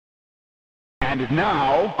And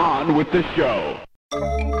now, on with the show.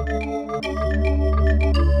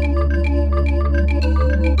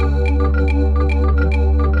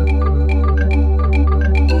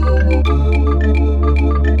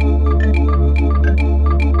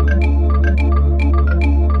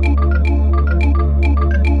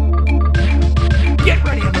 Get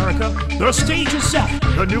ready, America. The stage is set.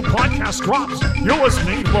 The new podcast drops. You're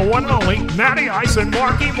listening to the one and only Matty Ice and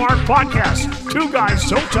Marky Mark podcast. Two guys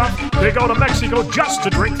so tough, they go to Mexico just to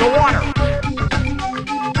drink the water.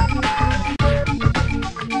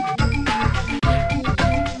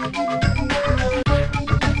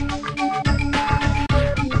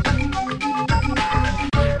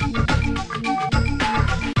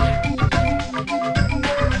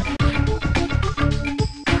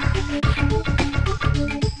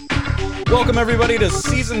 Welcome, everybody, to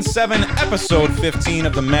Season 7, Episode 15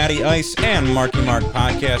 of the Matty Ice and Marky Mark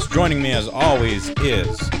podcast. Joining me, as always,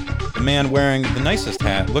 is the man wearing the nicest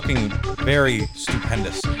hat, looking very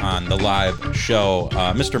stupendous on the live show.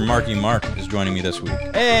 Mr. Marky Mark is joining me this week.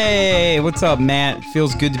 Hey, what's up, Matt?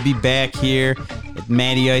 Feels good to be back here at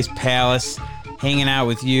Matty Ice Palace, hanging out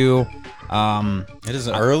with you. It is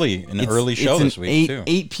an early show this week, too.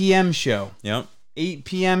 8 p.m. show. Yep. 8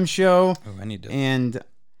 p.m. show. Oh, I need to... And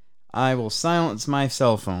I will silence my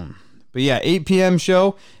cell phone. But yeah, 8 p.m.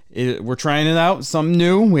 show. We're trying it out. Something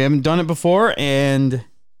new. We haven't done it before, and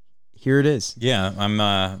here it is.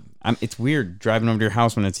 Yeah, it's weird driving over to your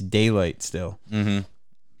house when it's daylight still. Mm-hmm.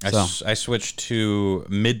 I switched to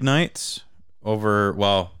midnights over...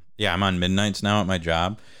 Well, yeah, I'm on midnights now at my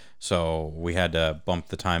job. So we had to bump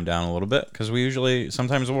the time down a little bit because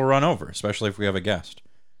sometimes we'll run over, especially if we have a guest.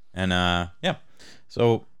 And yeah,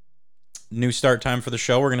 so new start time for the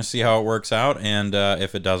show. We're going to see how it works out. And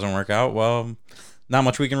if it doesn't work out, well, not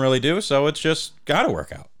much we can really do. So it's just got to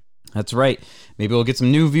work out. That's right. Maybe we'll get some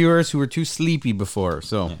new viewers who were too sleepy before.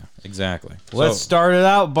 So yeah, exactly. Let's start it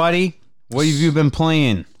out, buddy. What have you been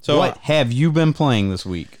playing? What have you been playing this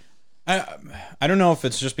week? I don't know if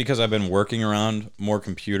it's just because I've been working around more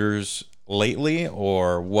computers lately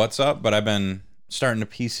or what's up, but I've been starting to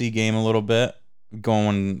PC game a little bit,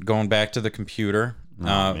 going back to the computer.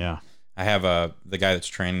 Yeah. I have the guy that's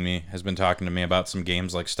training me has been talking to me about some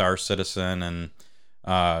games like Star Citizen and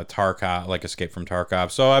Tarkov, like Escape from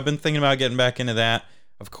Tarkov. So I've been thinking about getting back into that.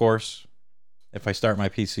 Of course, if I start my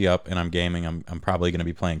PC up and I'm gaming, I'm probably going to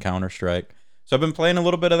be playing Counter-Strike. So I've been playing a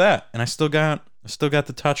little bit of that, and I still got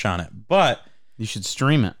the touch on it. But you should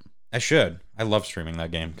stream it. I should. I love streaming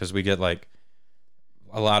that game because we get like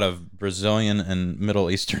a lot of Brazilian and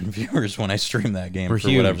Middle Eastern viewers when I stream that game. We're for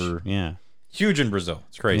huge. Whatever. Yeah. Huge in Brazil.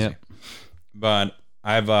 It's crazy. Yep. But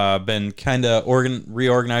I've been kind of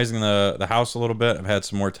reorganizing the house a little bit. I've had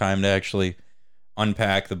some more time to actually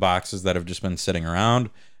unpack the boxes that have just been sitting around.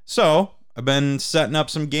 So I've been setting up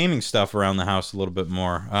some gaming stuff around the house a little bit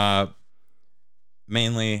more.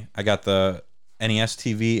 Mainly, I got the NES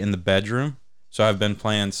TV in the bedroom. So I've been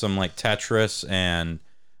playing some like Tetris and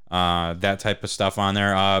that type of stuff on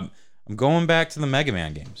there. I'm going back to the Mega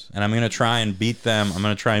Man games, and I'm going to try and beat them. I'm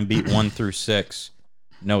going to try and beat 1 through 6,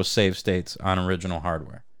 no save states on original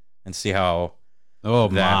hardware, and see how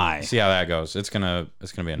that goes. It's gonna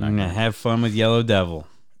be a nightmare. I'm gonna have fun with Yellow Devil.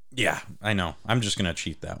 Yeah, I know. I'm just gonna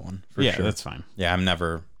cheat that one for sure. Yeah, that's fine. Yeah, I'm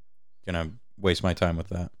never gonna waste my time with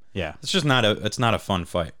that. Yeah, it's just not a fun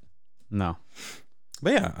fight. No.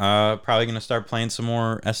 But yeah, probably gonna start playing some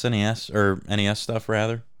more SNES or NES stuff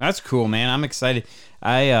rather. That's cool, man. I'm excited.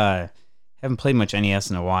 I haven't played much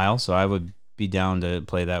NES in a while, so I would be down to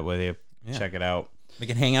play that with you. Yeah. Check it out. We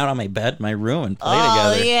can hang out on my bed, my room, and play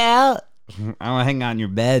together. Oh yeah. I want to hang out in your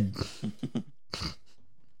bed.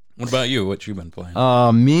 What about you? What you been playing?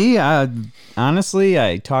 Me, honestly,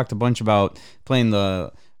 I talked a bunch about playing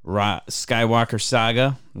the Skywalker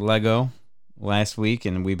Saga Lego last week,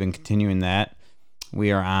 and we've been continuing that.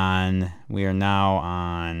 We are now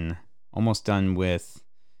on almost done with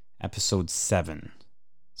episode 7.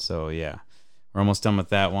 So yeah, we're almost done with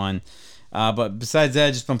that one. But besides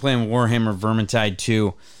that, just been playing Warhammer Vermintide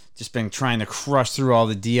 2. Just been trying to crush through all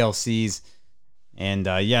the DLCs. And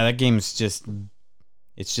yeah, that game's just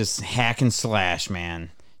hack and slash,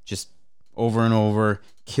 man. Just over and over,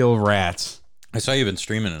 kill rats. I saw you've been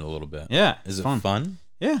streaming it a little bit. Yeah. Is it fun?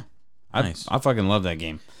 Yeah. Nice. I fucking love that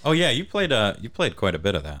game. Oh yeah, you played quite a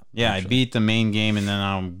bit of that. Yeah, actually. I beat the main game, and then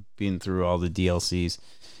I'm beating through all the DLCs.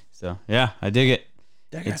 So yeah, I dig it.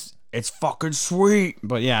 It's fucking sweet.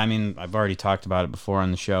 But yeah, I mean, I've already talked about it before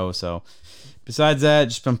on the show. So besides that,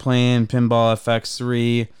 just been playing Pinball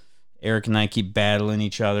FX3. Eric and I keep battling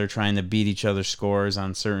each other, trying to beat each other's scores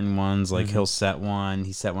on certain ones. Like he'll set one.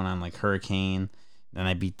 He set one on like Hurricane. Then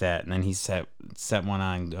I beat that. And then he set set one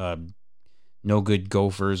on No Good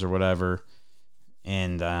Gophers or whatever,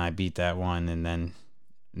 and I beat that one. And then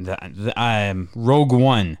Rogue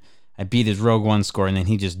One, I beat his Rogue One score, and then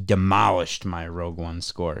he just demolished my Rogue One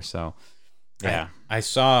score. So yeah, I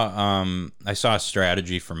saw a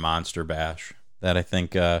strategy for Monster Bash that I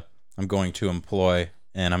think I'm going to employ,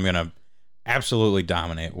 and I'm gonna absolutely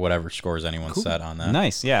dominate whatever scores anyone set on that.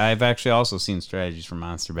 Nice. Yeah, I've actually also seen strategies for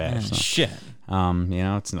Monster Bash. So. Shit.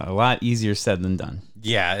 It's a lot easier said than done.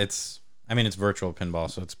 Yeah, it's virtual pinball,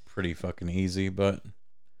 so it's pretty fucking easy, but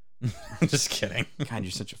I'm just kidding. God,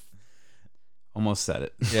 you're such a... Almost said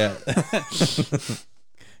it. Yeah.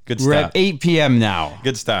 Good We're stop. at 8 p.m. now.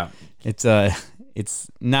 Good stop. It's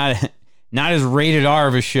not as rated R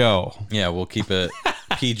of a show. Yeah, we'll keep it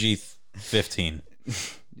PG-15.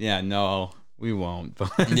 Yeah, no, we won't.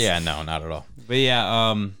 But Yeah, no, not at all. But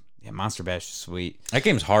yeah, Monster Bash is sweet. That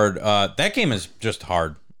game's hard. That game is just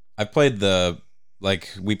hard. I played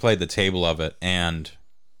we played the table of it, and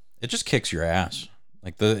it just kicks your ass.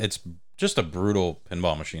 It's just a brutal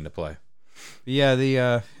pinball machine to play. But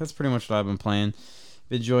yeah, that's pretty much what I've been playing.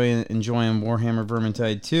 Enjoying Warhammer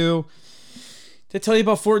Vermintide 2. Did I tell you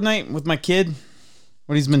about Fortnite with my kid?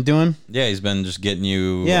 What he's been doing? Yeah, he's been just getting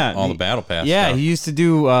you all the battle pass Yeah, stuff. he used to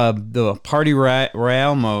do the Party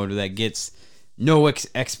Royale mode that gets no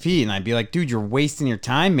XP, and I'd be like, dude, you're wasting your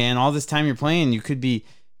time, man. All this time you're playing, you could be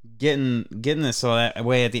getting this, so that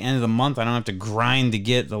way at the end of the month I don't have to grind to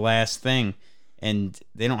get the last thing. And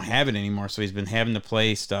they don't have it anymore, so he's been having to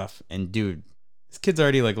play stuff. And dude, this kid's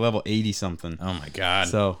already like level 80 something. Oh my god.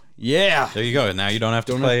 So yeah, there you go. Now you don't have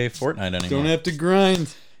to play Fortnite anymore. Don't have to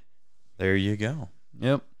grind. There you go.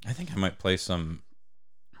 Yep. I think I might play some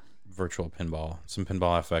virtual pinball, some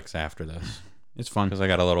Pinball FX after this. It's fun because I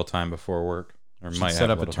got a little time before work. Or might set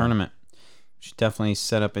have up a tournament. Should definitely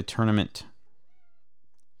set up a tournament.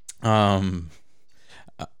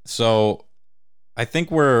 So I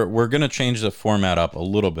think we're gonna change the format up a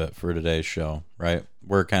little bit for today's show, right?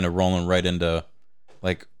 We're kind of rolling right into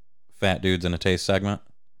like fat dudes in a taste segment.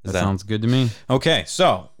 That sounds good to me. Okay,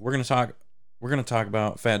 so we're gonna talk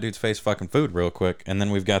about fat dudes face fucking food real quick, and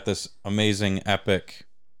then we've got this amazing epic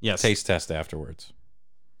taste test afterwards.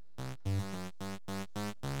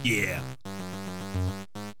 Yeah.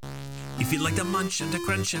 If you like to munch and to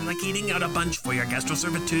crunch and like eating out a bunch for your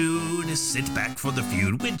gastroservitude, sit back for the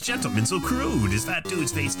feud with gentlemen so crude as fat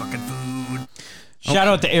dudes face fucking food. Shout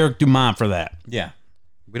out to Eric Dumont for that. Yeah.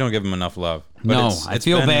 We don't give him enough love. No, I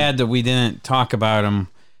feel bad that we didn't talk about him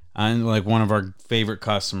on like one of our favorite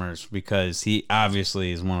customers, because he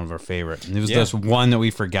obviously is one of our favorite. And it was just one that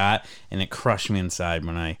we forgot, and it crushed me inside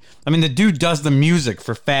when I mean, the dude does the music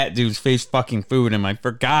for Fat Dudes Face Fucking Food, and I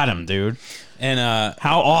forgot him, dude. And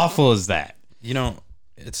how awful is that? You know,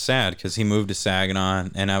 it's sad because he moved to Saginaw,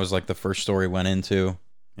 and I was like the first store he went into.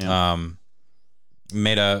 Yeah.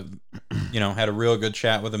 Had a real good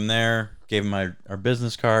chat with him there, gave him our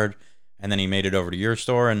business card, and then he made it over to your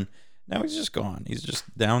store, and now he's just gone. He's just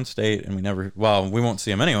downstate, and we won't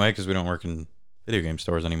see him anyway because we don't work in video game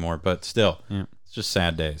stores anymore, but still, it's just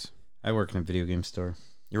sad days. I work in a video game store.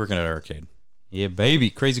 You're working at an arcade. Yeah,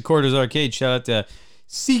 baby. Crazy Quarters Arcade. Shout out to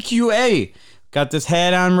CQA. Got this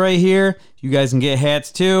hat on right here. You guys can get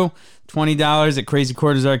hats too. $20 at Crazy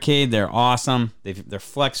Quarters Arcade. They're awesome. They're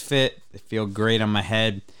flex fit. They feel great on my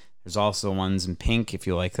head. There's also ones in pink if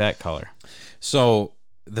you like that color. So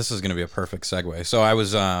this is going to be a perfect segue. So I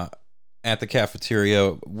was at the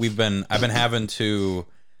cafeteria. I've been having to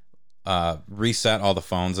reset all the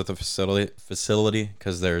phones at the facility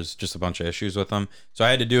because there's just a bunch of issues with them. So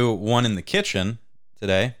I had to do one in the kitchen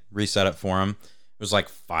today, reset it for him. It was like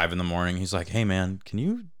 5 a.m. He's like, "Hey man, do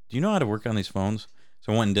you know how to work on these phones?"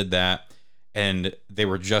 So I went and did that, and they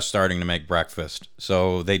were just starting to make breakfast.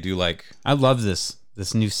 So they do like... I love this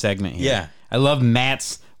new segment here. Yeah. I love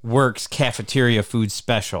Matt's Works Cafeteria Food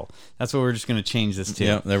Special. That's what we're just going to change this to.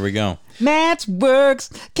 Yeah, there we go. Matt's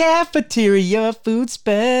Works Cafeteria Food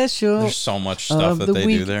Special. There's so much stuff that they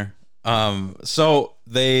do there. So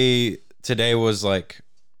today was like,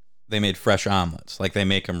 they made fresh omelets. Like they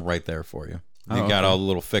make them right there for you. They got all the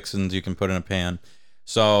little fixings you can put in a pan.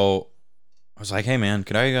 So I was like, "Hey man,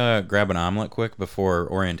 could I grab an omelet quick before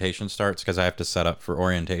orientation starts? Because I have to set up for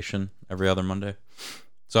orientation every other Monday."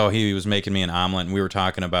 So he was making me an omelet, and we were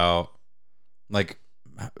talking about like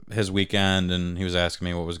his weekend, and he was asking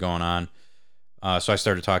me what was going on. So I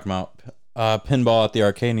started talking about pinball at the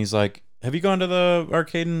arcade, and he's like, "Have you gone to the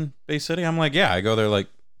arcade in Bay City?" I'm like, "Yeah, I go there like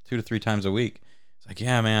 2 to 3 times a week." He's like,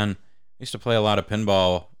 "Yeah, man, I used to play a lot of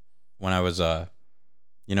pinball when I was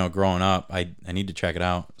growing up. I need to check it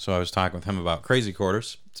out." So I was talking with him about Crazy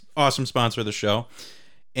Quarters. It's an awesome sponsor of the show.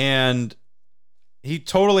 And he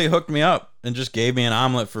totally hooked me up and just gave me an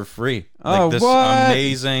omelet for free. Oh, like this what?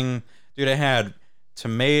 amazing dude. I had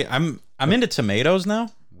tomato. I'm into tomatoes now.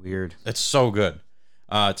 Weird. It's so good.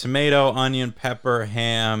 Tomato, onion, pepper,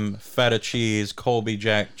 ham, feta cheese, Colby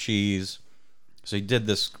Jack cheese. So he did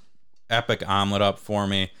this epic omelet up for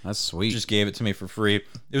me. That's sweet. Just gave it to me for free.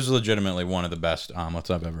 It was legitimately one of the best omelets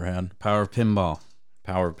I've ever had. Power of pinball.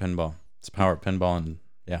 Power of pinball. It's power of pinball, and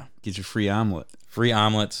yeah, Get your free omelet. free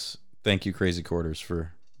omelets. Thank you, Crazy Quarters,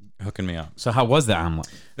 for hooking me up. So how was the omelet?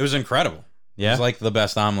 It was incredible. It Yeah, was like the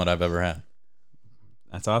best omelet I've ever had.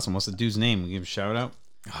 that's awesome. What's the dude's name? We give him a shout out.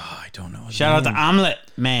 Oh, I don't know. his Shout out name. to Omelet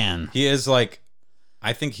Man. He is like,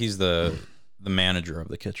 I think he's the manager of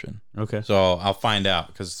the kitchen. Okay. So I'll find out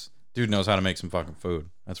because dude knows how to make some fucking food.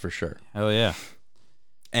 That's for sure. Hell yeah.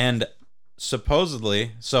 And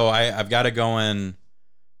supposedly, so I've got to go in.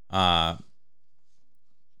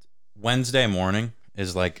 Wednesday morning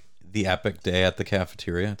is like the epic day at the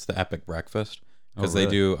cafeteria. It's the epic breakfast because they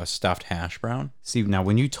do a stuffed hash brown. See, now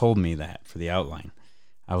when you told me that for the outline,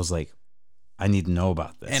 I was like, I need to know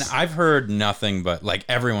about this. And I've heard nothing but like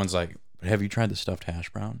everyone's like, have you tried the stuffed hash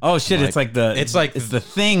brown? oh shit, I'm it's like the it's the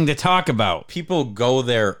thing to talk about. people go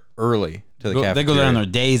there early to the cafeteria. They go there on their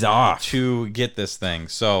days off. to get this thing.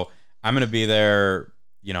 So I'm gonna be there.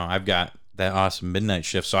 You know, I've got that awesome midnight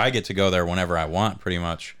shift, so I get to go there whenever I want, pretty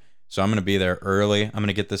much. So I'm gonna be there early. I'm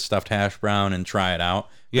gonna get this stuffed hash brown and try it out.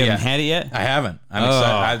 You But haven't had it yet? I haven't. I'm Oh.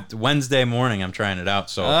 excited. Wednesday morning, I'm trying it out,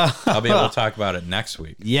 so I'll be able to talk about it next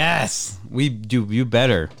week. Yes, we do. You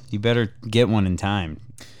better get one in time.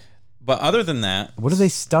 But other than that, What do they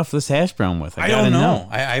stuff this hash brown with? I gotta don't know.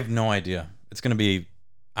 I have no idea. It's gonna be.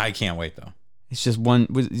 I can't wait though. It's just one.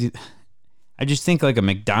 I just think like a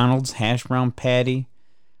McDonald's hash brown patty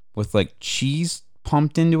with like cheese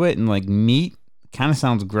pumped into it and like meat. Kind of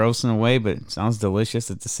sounds gross in a way, but it sounds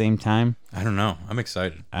delicious at the same time. I don't know. I'm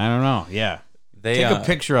excited. I don't know. Yeah. They Take a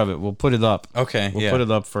picture of it. We'll put it up. Okay. We'll yeah. put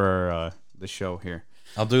it up for the show here.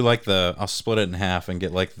 I'll do like I'll split it in half and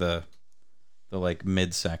get like the like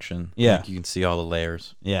mid section. Yeah. Like you can see all the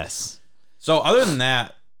layers. Yes. So other than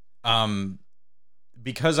that,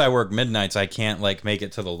 because I work midnights, I can't like make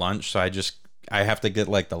it to the lunch. So I have to get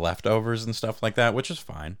like the leftovers and stuff like that, which is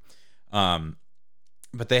fine.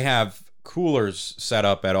 But they have coolers set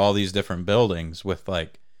up at all these different buildings with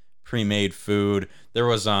like pre-made food.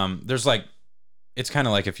 There's like, it's kind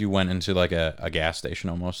of like if you went into like a gas station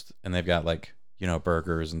almost, and they've got like, you know,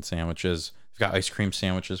 burgers and sandwiches. They've got ice cream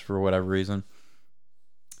sandwiches for whatever reason.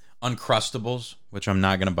 Uncrustables, which I'm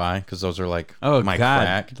not gonna buy because those are like my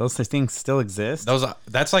crack. Those things still exist.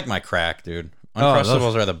 That's like my crack, dude. Oh,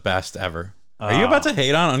 Uncrustables are the best ever. Are you about to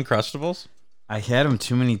hate on Uncrustables? I had them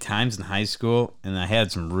too many times in high school, and I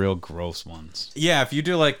had some real gross ones. Yeah, if you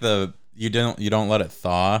do like you don't let it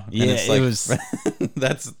thaw. And Yeah, it's like, it was.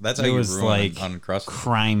 that's how It you was ruin like Uncrustables.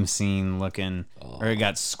 crime scene looking, or it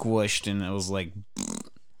got squished, and it was like.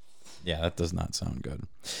 Yeah, that does not sound good.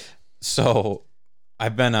 So,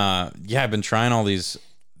 I've been trying all these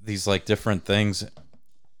like different things,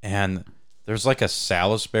 and there's like a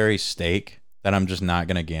Salisbury steak that I'm just not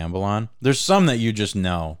gonna gamble on. There's some that you just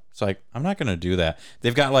know. It's like I'm not gonna do that.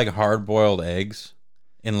 They've got like hard-boiled eggs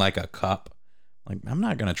in like a cup. Like I'm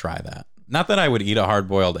not gonna try that. Not that I would eat a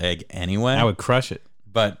hard-boiled egg anyway. I would crush it.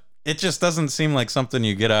 But it just doesn't seem like something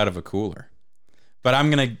you get out of a cooler. But I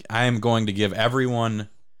am going to give everyone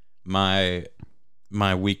my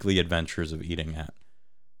weekly adventures of eating at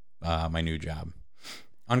my new job.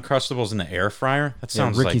 Uncrustables in the air fryer. That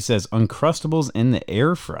sounds Ricky like says Uncrustables in the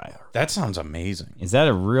air fryer. that sounds amazing. Is that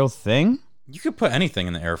a real thing? You could put anything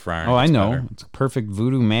in the air fryer. Oh, I it's know. better. It's perfect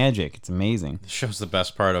voodoo magic. It's amazing. This shows the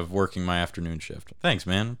best part of working my afternoon shift. Thanks,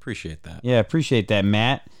 man. Appreciate that. Yeah, appreciate that,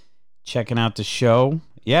 Matt. Checking out the show.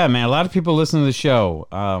 Yeah, man, a lot of people listen to the show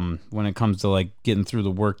when it comes to like getting through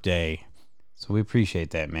the workday. So we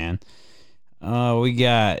appreciate that, man. We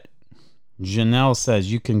got Janelle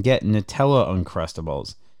says you can get Nutella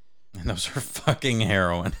Uncrustables. And those are fucking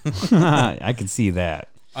heroin. I can see that.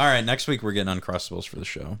 All right, next week we're getting Uncrustables for the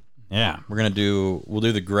show. Yeah. We'll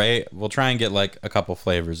do the gray. We'll try and get like a couple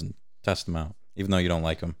flavors and test them out, even though you don't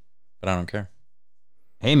like them. But I don't care.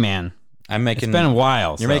 Hey, man. I'm making. It's been a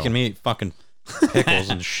while. You're making me eat fucking pickles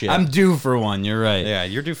and shit. I'm due for one. You're right. Yeah,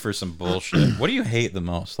 you're due for some bullshit. What do you hate the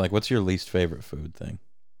most? Like, what's your least favorite food thing?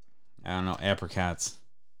 I don't know. Apricots.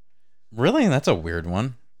 Really? That's a weird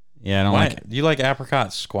one. Yeah, I don't Why? like it. Do you like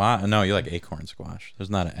apricot squash? No, you like acorn squash. There's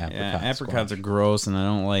not an apricot. Yeah, apricots squash. are gross, and I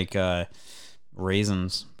don't like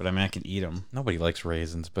raisins, but I mean, I could eat them. Nobody likes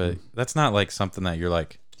raisins, but that's not like something that you're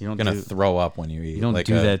like You don't gonna do- throw up when you eat. You don't like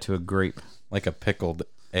do that to a grape. like a pickled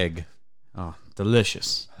egg. Oh,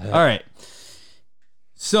 delicious. All right.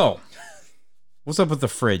 So, what's up with the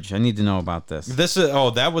fridge? I need to know about this.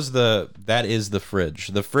 That is the fridge.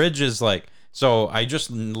 The fridge is like, so I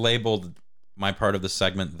just labeled my part of the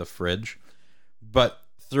segment the fridge, but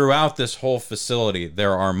throughout this whole facility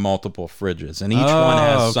there are multiple fridges, and each one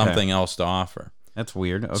has something else to offer. That's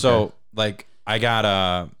weird. Okay. So like I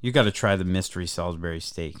got you got to try the mystery Salisbury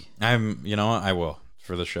steak. I will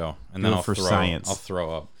for the show, and then I'll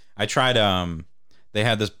throw up. I tried they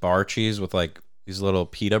had this bar cheese with like these little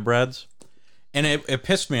pita breads, and it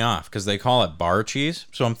pissed me off because they call it bar cheese.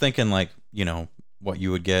 So I'm thinking like, what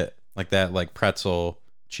you would get, like that like pretzel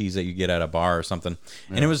cheese that you get at a bar or something.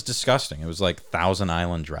 Yeah. And it was disgusting. It was like Thousand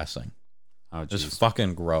Island dressing. Oh, geez. It was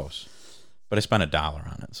fucking gross. But I spent $1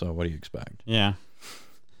 on it, so what do you expect? Yeah.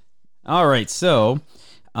 All right, so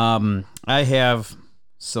I have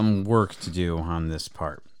some work to do on this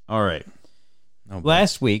part. All right. Oh,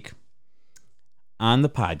 last week on the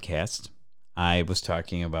podcast, I was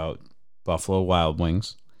talking about Buffalo Wild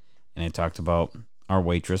Wings, and I talked about our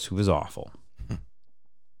waitress who was awful.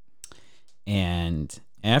 And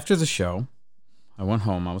after the show, I went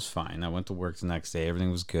home. I was fine. I went to work the next day.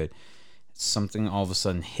 Everything was good. Something all of a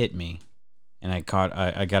sudden hit me, and I got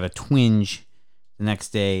a twinge the next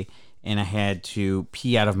day, and I had to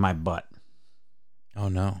pee out of my butt. Oh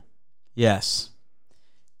no! Yes.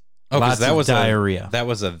 Oh, because that was diarrhea. That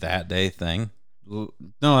was a that day thing. No,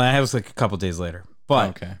 that was like a couple days later. But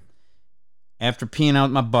okay. After peeing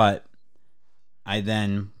out my butt, I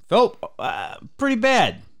then felt pretty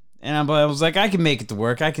bad. And I was like, I can make it to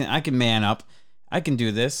work. I can man up. I can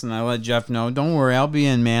do this. And I let Jeff know, don't worry, I'll be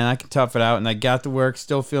in, man. I can tough it out. And I got to work,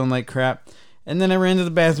 still feeling like crap. And then I ran to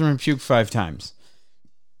the bathroom and puked 5 times.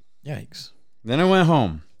 Yikes. Then I went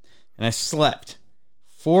home and I slept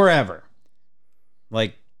forever.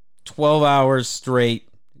 Like 12 hours straight.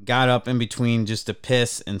 Got up in between just to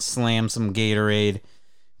piss and slam some Gatorade.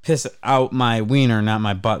 Piss out my wiener, not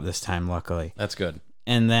my butt this time, luckily. That's good.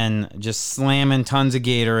 And then just slamming tons of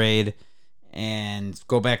Gatorade and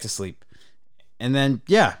go back to sleep. And then,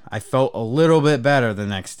 yeah, I felt a little bit better the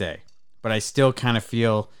next day. But I still kind of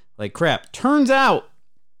feel like crap. Turns out,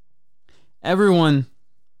 everyone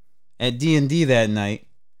at D&D that night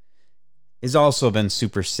has also been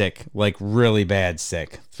super sick, like really bad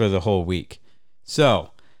sick for the whole week. So,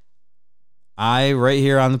 I, right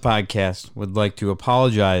here on the podcast, would like to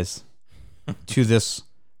apologize to this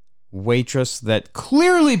waitress that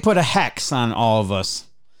clearly put a hex on all of us,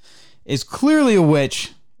 is clearly a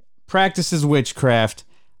witch, practices witchcraft.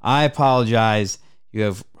 I apologize. You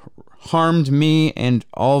have harmed me and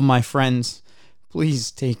all of my friends.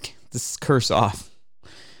 Please take this curse off.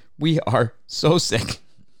 We are so sick.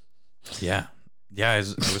 Yeah. Yeah, I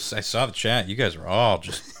saw the chat. You guys were all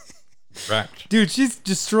just wrecked. Dude, she's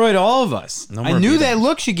destroyed all of us. No I knew that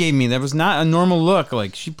look she gave me. That was not a normal look.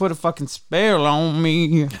 Like, she put a fucking spell on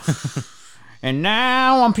me. And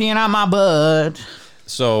now I'm peeing out my butt.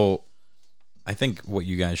 So, I think what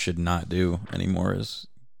you guys should not do anymore is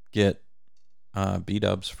get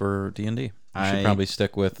B-dubs for D&D. You should probably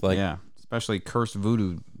stick with, like... Yeah, especially Cursed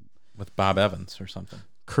Voodoo. With Bob Evans or something.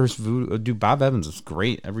 Cursed Voodoo. Dude, Bob Evans was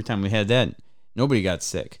great. Every time we had that, nobody got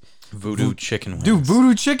sick. Voodoo chicken wings. Dude,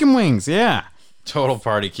 voodoo chicken wings, yeah. Total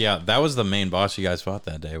party. Yeah, that was the main boss you guys fought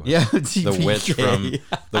that day. Yeah, TPK.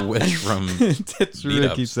 The witch from That's what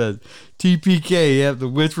Ricky said. TPK, yeah, the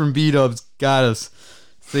witch from B-dubs got us.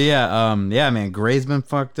 So yeah, man, Gray's been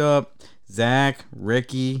fucked up. Zach,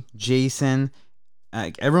 Ricky, Jason,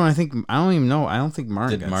 everyone. I don't even know. I don't think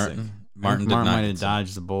Martin got sick. Martin might have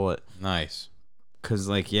dodged the bullet. Nice. Cause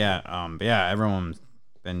everyone's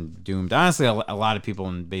been doomed. Honestly, a lot of people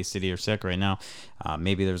in Bay City are sick right now.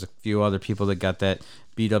 Maybe there's a few other people that got that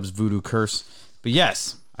B-dubs voodoo curse. But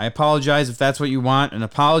yes, I apologize if that's what you want. An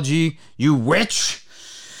apology, you witch.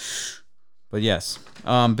 But yes.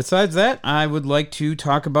 Besides that, I would like to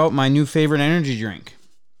talk about my new favorite energy drink.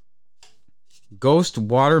 Ghost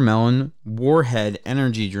Watermelon Warhead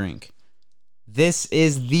Energy Drink. This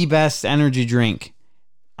is the best energy drink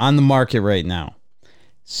on the market right now.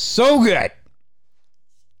 So good.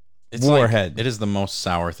 It's Warhead. It is the most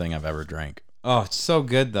sour thing I've ever drank. Oh, it's so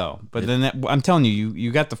good though. But I'm telling you,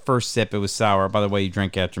 you got the first sip. It was sour. By the way, you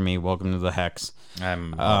drank after me. Welcome to the Hex.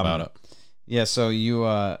 I'm all about it. Yeah. So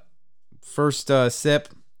you first sip,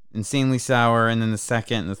 insanely sour, and then the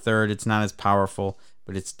second and the third, it's not as powerful,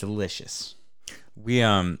 but it's delicious. We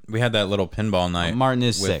had that little pinball night. Martin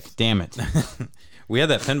is sick. Damn it. We had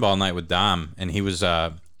that pinball night with Dom, and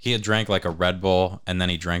he had drank like a Red Bull, and then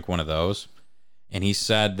he drank one of those. And he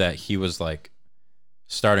said that he was like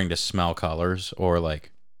starting to smell colors, or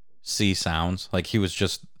like C sounds. Like he was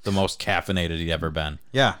just the most caffeinated he'd ever been.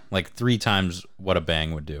 Yeah. Like 3 times what a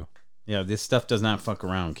bang would do. Yeah, this stuff does not fuck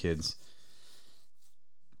around, kids.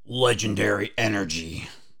 Legendary energy.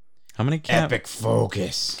 How many Epic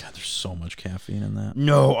focus. God, there's so much caffeine in that.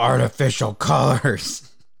 No artificial colors.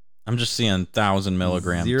 I'm just seeing 1,000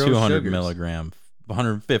 milligrams, 0 200 sugars. milligrams,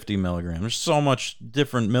 150 milligrams. There's so much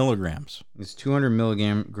different milligrams. There's 200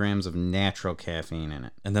 milligrams of natural caffeine in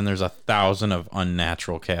it. And then there's 1,000 of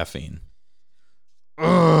unnatural caffeine.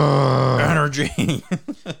 Energy.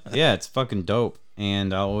 Yeah, it's fucking dope.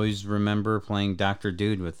 And I'll always remember playing Dr.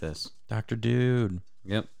 Dude with this. Dr. Dude.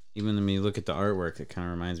 Yep. Even when you look at the artwork, it kind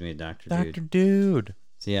of reminds me of Dr. Dude. Dr. Dude.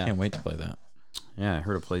 So, yeah. Can't wait to play that. Yeah, I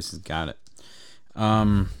heard a place has got it.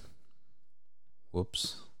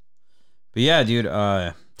 Whoops. But yeah, dude,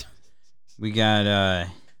 we got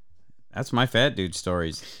that's my fat dude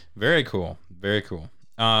stories. Very cool. Very cool.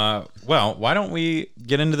 Well, why don't we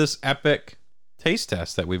get into this epic taste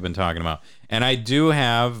test that we've been talking about? And I do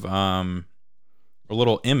have a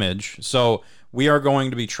little image. So we are going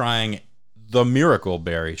to be trying the Miracle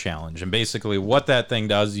Berry Challenge. And basically what that thing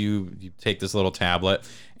does, you take this little tablet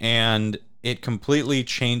and it completely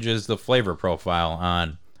changes the flavor profile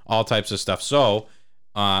on all types of stuff. So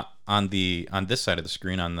on this side of the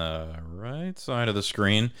screen, on the right side of the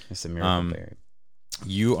screen, It's a Miracle Berry.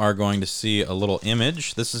 you are going to see a little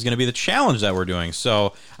image. This is going to be the challenge that we're doing.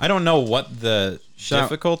 So I don't know what the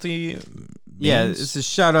difficulty means. Yeah, this is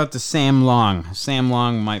shout out to Sam Long. Sam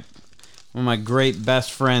Long, one of my great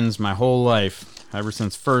best friends my whole life, ever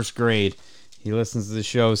since first grade. He listens to the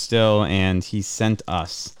show still, and he sent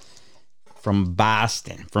us from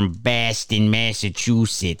Boston,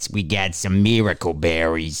 Massachusetts. We got some Miracle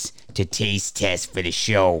Berries to taste test for the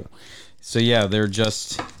show. So yeah, they're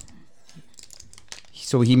just...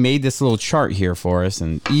 So he made this little chart here for us,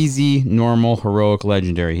 and easy, normal, heroic,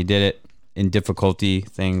 legendary. He did it in difficulty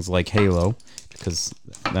things like Halo, because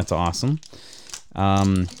that's awesome.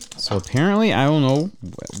 So apparently, I don't know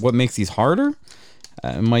what makes these harder.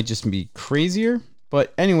 It might just be crazier.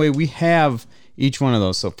 But anyway, we have each one of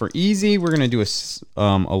those. So for easy, we're going to do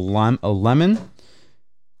a lemon.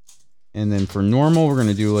 And then for normal, we're going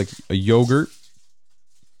to do like a yogurt.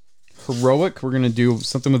 Heroic, we're going to do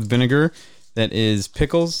something with vinegar. That is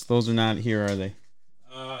pickles. Those are not here, are they?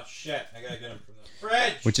 Shit. I got to get them from the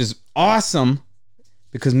fridge. Which is awesome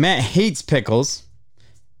because Matt hates pickles.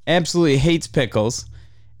 Absolutely hates pickles.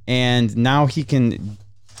 And now he can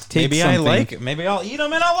take Maybe something. I like it. Maybe I'll eat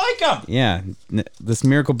them and I'll like them. Yeah. This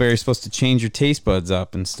Miracle Berry is supposed to change your taste buds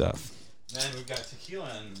up and stuff. Then we've got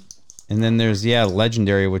tequila And then there's,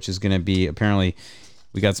 legendary, which is going to be, apparently,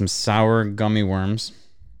 we got some sour gummy worms.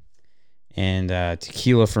 And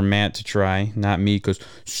tequila for Matt to try, not me, because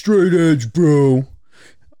straight edge, bro.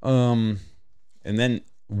 And then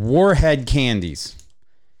Warhead candies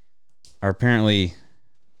are apparently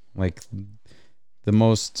like the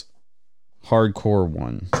most hardcore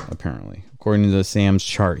one, apparently, according to the Sam's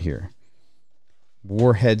chart here.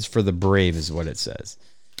 Warheads for the brave is what it says.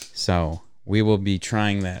 So we will be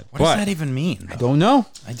trying that. What does that even mean? I don't know.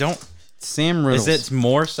 I don't. Sam riddles. Is it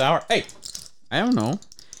more sour? Hey. I don't know.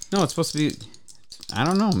 No, it's supposed to be. I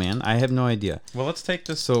don't know, man. I have no idea. Well, let's take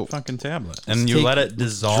this So- fucking tablet and you let it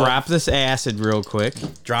dissolve. Drop this acid real quick.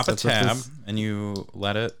 Drop a That's what tab this- and you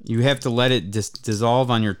let it. You have to let it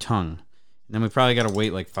dissolve on your tongue. And then we probably got to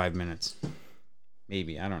wait like 5 minutes.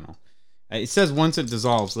 Maybe. I don't know. It says once it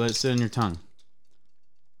dissolves, let it sit on your tongue.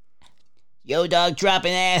 Yo, dog,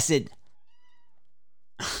 dropping acid.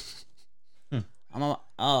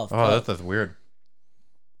 Oh, that's weird.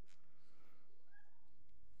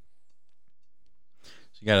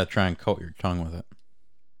 So you got to try and coat your tongue with it.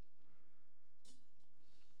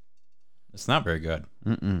 It's not very good.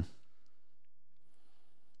 Mm-mm.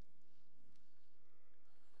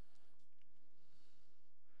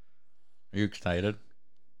 Are you excited?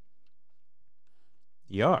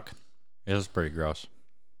 Yuck. It is pretty gross.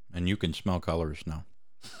 And you can smell colors now.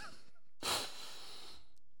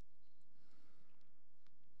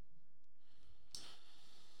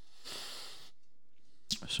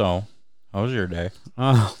 So, how was your day?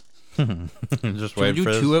 Just Can we wait do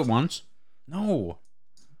for this. two at once? No.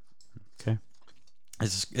 Okay.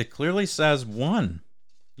 It clearly says one.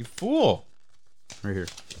 You fool. Right here.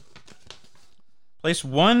 Place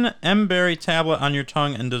one M-berry tablet on your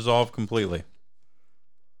tongue and dissolve completely.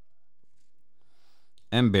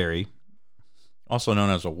 M-berry. Also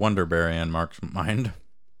known as a wonderberry in Mark's mind.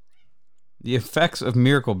 The effects of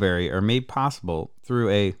Miracle Berry are made possible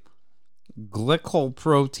through a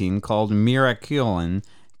glycoprotein called miraculin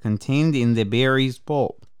contained in the berry's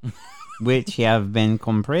pulp. which have been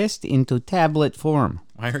compressed into tablet form.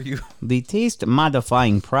 Why are you? The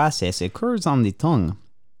taste-modifying process occurs on the tongue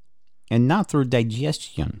and not through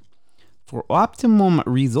digestion. For optimum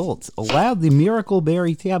results, allow the Miracle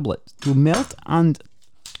Berry tablet to melt and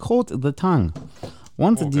coat the tongue.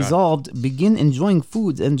 Once dissolved, begin enjoying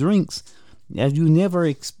foods and drinks as you never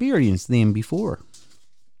experienced them before.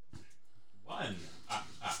 1.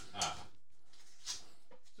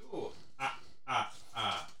 2.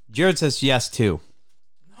 Jared says yes, too.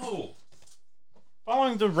 No.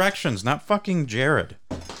 Following directions, not fucking Jared.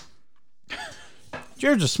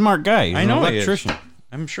 Jared's a smart guy. He's I know an electrician. He is.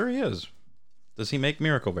 I'm sure he is. Does he make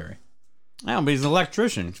Miracle Berry? No, but he's an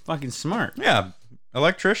electrician. He's fucking smart. Yeah.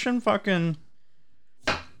 Electrician fucking...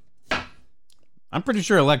 I'm pretty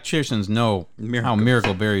sure electricians know how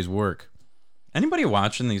Miracle Berries work. Anybody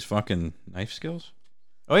watching these fucking knife skills?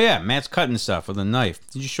 Oh, yeah. Matt's cutting stuff with a knife.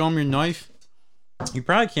 Did you show him your knife? You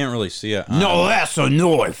probably can't really see it. No, that's a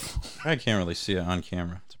knife. I can't really see it on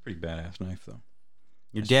camera. It's a pretty badass knife, though.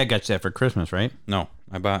 Your dad got you that for Christmas, right? No,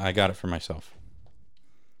 I got it for myself.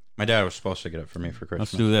 My dad was supposed to get it for me for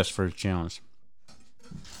Christmas. Let's do this for a challenge.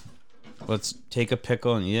 Let's take a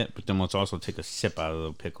pickle and eat it, but then let's also take a sip out of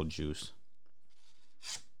the pickle juice.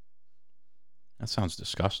 That sounds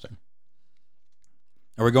disgusting.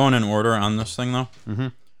 Are we going in order on this thing, though? Mm-hmm.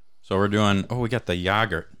 So we're doing... Oh, we got the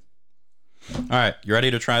yogurt. All right, you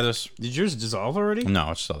ready to try this? Did yours dissolve already?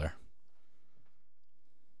 No, it's still there.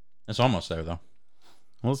 It's almost there, though.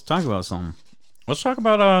 Well, let's talk about something. Let's talk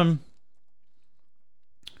about,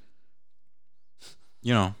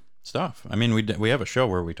 stuff. I mean, we have a show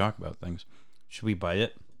where we talk about things. Should we bite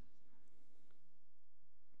it?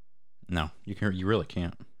 No, you really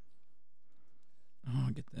can't. Oh,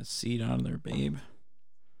 get that seed out of there, babe.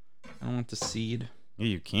 I don't want the seed. Yeah,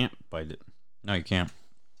 you can't bite it. No, you can't.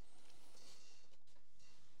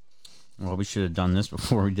 Well, we should have done this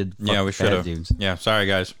before we did. Yeah, we should have. Dudes. Yeah, sorry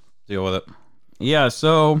guys. Deal with it. Yeah,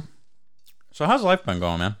 so how's life been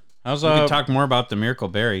going, man? we can talk more about the Miracle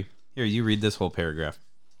Berry. Here, you read this whole paragraph.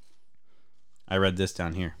 I read this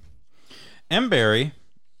down here. M-Berry,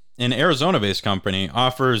 an Arizona-based company,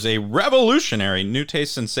 offers a revolutionary new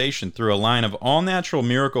taste sensation through a line of all-natural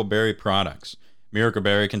Miracle Berry products. Miracle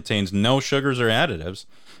Berry contains no sugars or additives,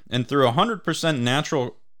 and through a 100%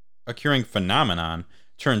 natural occurring phenomenon,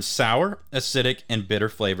 turns sour, acidic, and bitter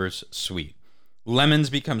flavors sweet. Lemons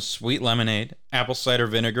become sweet lemonade. Apple cider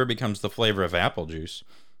vinegar becomes the flavor of apple juice.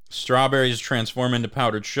 Strawberries transform into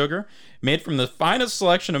powdered sugar. Made from the finest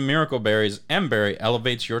selection of Miracle Berries, M-Berry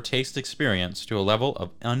elevates your taste experience to a level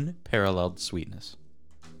of unparalleled sweetness.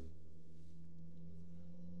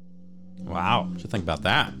 Wow. What do you think about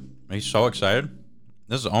that? Are you so excited?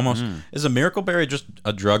 This is almost... Is a Miracle Berry just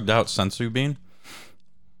a drugged-out sensu bean?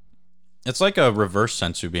 It's like a reverse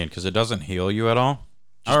sensu bean because it doesn't heal you at all.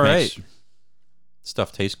 Just all right. makes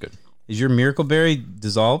stuff tastes good. Is your Miracle Berry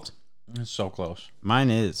dissolved? It's so close.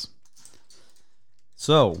 Mine is.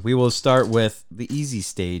 So, we will start with the easy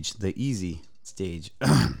stage. The easy stage.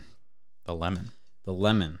 The lemon. The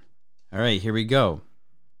lemon. All right, here we go.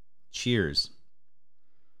 Cheers.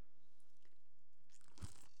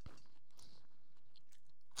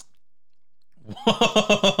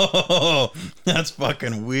 Whoa! That's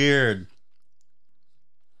fucking weird.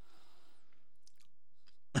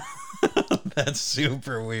 That's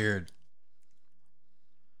super weird.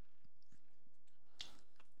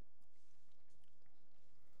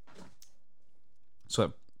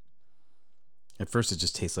 So, at first it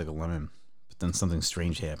just tastes like a lemon, but then something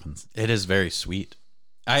strange happens. It is very sweet.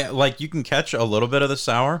 You can catch a little bit of the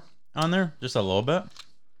sour on there, just a little bit.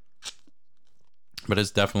 But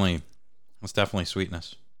it's definitely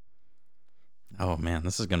sweetness. Oh man,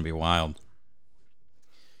 this is gonna be wild.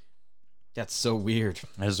 That's so weird.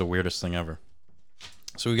 That is the weirdest thing ever.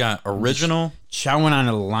 So we got original. Chowing on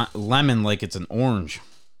a lemon like it's an orange.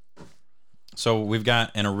 So we've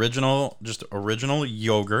got an original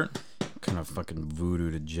yogurt. What kind of fucking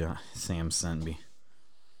voodoo did Sam send me?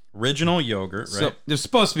 Original yogurt, right? So, they're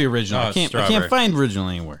supposed to be original. Oh, I can't find original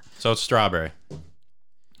anywhere. So it's strawberry.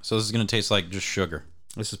 So this is gonna taste like just sugar.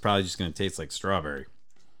 This is probably just going to taste like strawberry.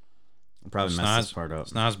 I'll probably mess this part up.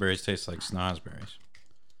 Snozberries taste like snozberries.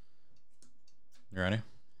 You ready?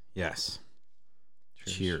 Yes.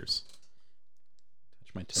 Cheers.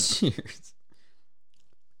 Touch my tip. Cheers.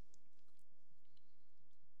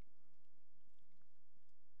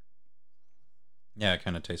 Yeah, it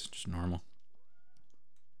kind of tastes just normal.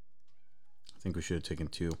 I think we should have taken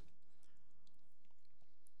two.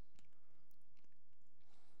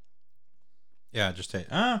 Yeah, just taste.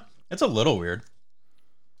 It's a little weird.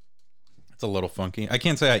 It's a little funky. I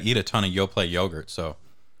can't say I eat a ton of Yoplait yogurt, so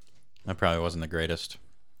That probably wasn't the greatest.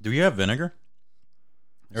 Do you have vinegar?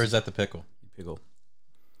 Or is that the pickle? Pickle.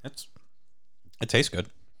 It tastes good.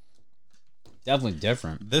 Definitely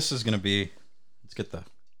different. This is going to be... Let's get the...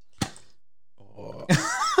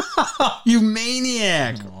 You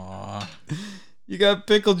maniac! Aw. You got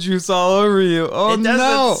pickle juice all over you. Oh, It doesn't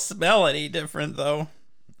no. smell any different, though.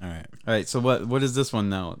 All right. All right, so what is this one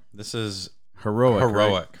now? This is Heroic.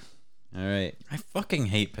 heroic. Right? All right. I fucking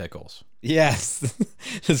hate pickles. Yes.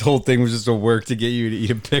 This whole thing was just a work to get you to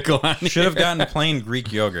eat a pickle on Should have here. gotten plain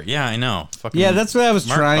Greek yogurt. Yeah, I know. Fucking Yeah, that's what I was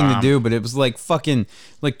Mark trying Baum. to do, but it was like fucking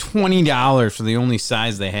like $20 for the only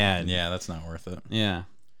size they had. Yeah, that's not worth it. Yeah.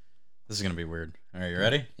 This is going to be weird. All right, you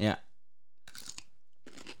ready? Yeah.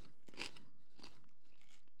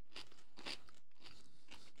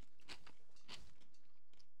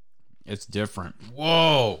 It's different.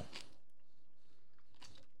 Whoa.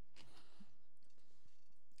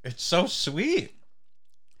 It's so sweet.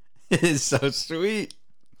 It is so sweet.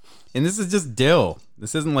 And this is just dill.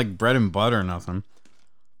 This isn't like bread and butter or nothing.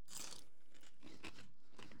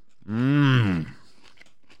 Mmm.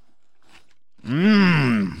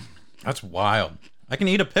 Mmm. That's wild. I can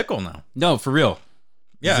eat a pickle now. No, for real.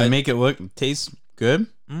 Yeah, Does it it- make it taste good?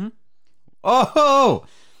 Mm-hmm. Oh,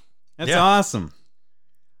 that's Yeah. awesome.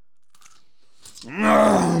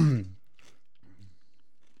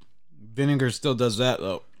 Vinegar still does that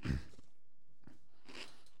though.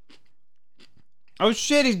 Oh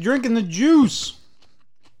shit, he's drinking the juice.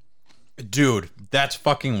 Dude, that's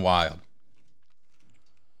fucking wild.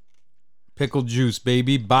 Pickle juice,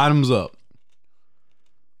 baby. Bottoms up.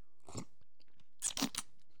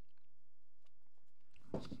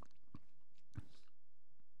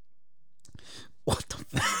 What the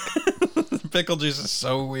fuck? Pickle juice is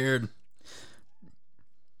so weird.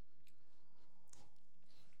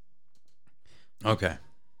 Okay.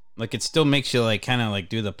 Like it still makes you like kind of like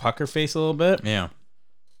do the pucker face a little bit, Yeah.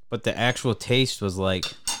 but the actual taste was like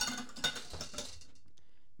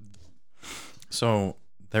So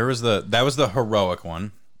that was the heroic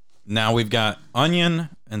one. Now we've got onion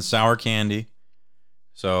and sour candy.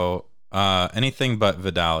 So anything but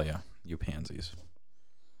Vidalia, you pansies.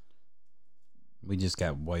 we just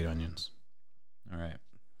got white onions. All right.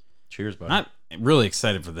 Cheers, buddy. Not really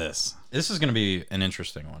excited for this. This is going to be an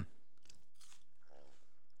interesting one.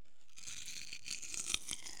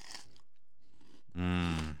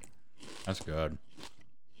 That's good.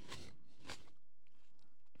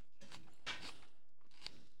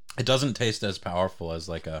 It doesn't taste as powerful as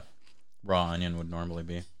like a raw onion would normally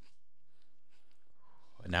be.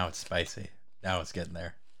 But now it's spicy. Now it's getting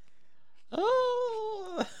there.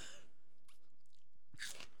 Oh.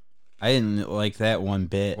 I didn't like that one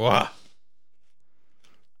bit. Whoa.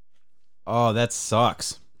 Oh, that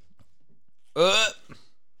sucks.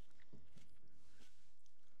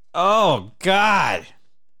 Oh God,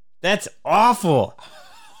 that's awful.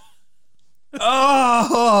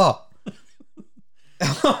 Oh.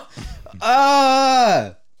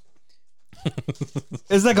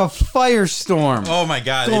 It's like a firestorm Oh my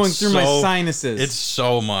god. going it's through my so- sinuses. It's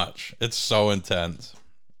so much. It's so intense.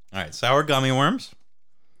 All right, sour gummy worms.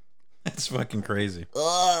 That's fucking crazy.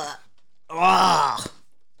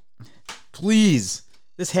 Please,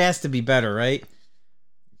 this has to be better, right?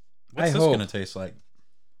 What's I this hope. gonna taste like?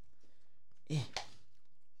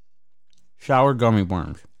 Shower gummy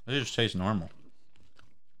worms. It just tastes normal.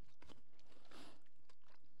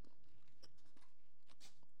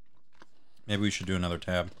 Maybe we should do another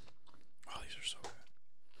tab. Oh, these are so good.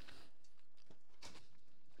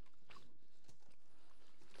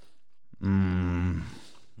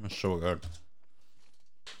 That's so good.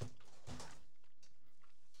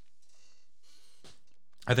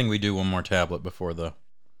 I think we do one more tablet before the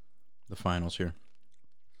finals here.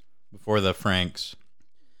 Before the Franks.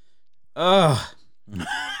 Ugh.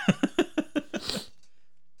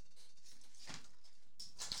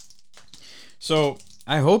 So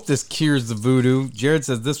I hope this cures the voodoo. Jared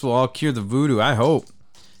says this will all cure the voodoo. I hope.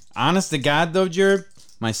 Honest to God, though, Jared,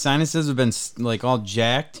 my sinuses have been like all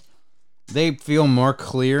jacked. They feel more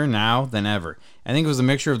clear now than ever. I think it was a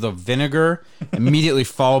mixture of the vinegar immediately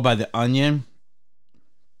followed by the onion.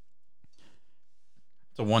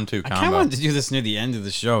 it's a 1-2 I kind of combo. wanted to do this near the end of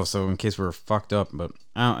the show, so in case we're fucked up. But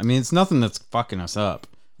I mean, it's nothing that's fucking us up.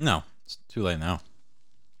 No, it's too late now.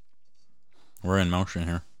 We're in motion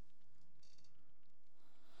here.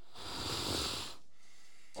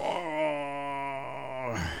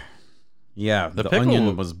 Yeah, The the pickle-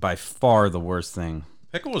 onion was by far the worst thing.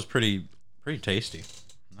 Pickle was pretty tasty.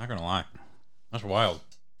 Not gonna lie. That's wild.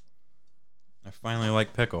 I finally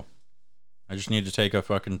like pickle. I just need to take a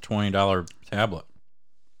fucking $20 tablet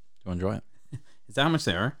to enjoy it. Is that how much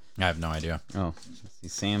they are? I have no idea. Oh, see,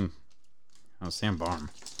 Sam. Oh, Sam Barm.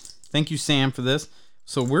 Thank you, Sam, for this.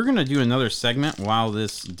 So we're going to do another segment while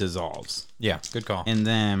this dissolves. Yeah, good call. And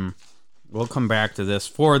then we'll come back to this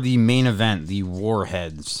for the main event, the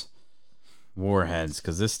Warheads. Warheads,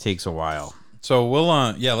 because this takes a while. So we'll,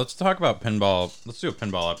 let's talk about pinball. Let's do a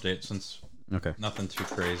pinball update since nothing too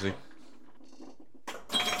crazy.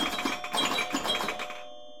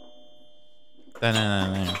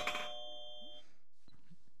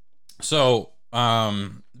 So,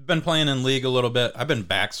 been playing in League a little bit. I've been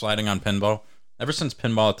backsliding on pinball ever since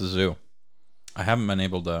pinball at the zoo. I haven't been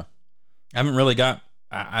able to. I haven't really got.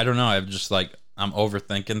 I don't know. I've just I'm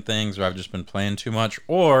overthinking things, or I've just been playing too much,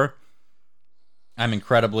 or I'm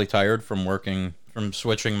incredibly tired from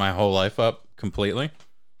switching my whole life up completely.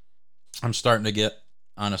 I'm starting to get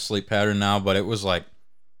on a sleep pattern now, but it was like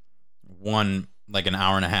an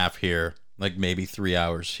hour and a half here, like maybe 3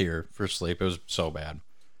 hours here for sleep. It was so bad.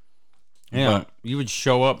 Yeah, but you would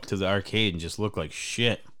show up to the arcade and just look like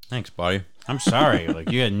shit. Thanks, buddy. I'm sorry. Like,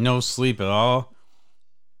 you had no sleep at all.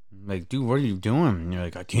 Like, dude, what are you doing? And you're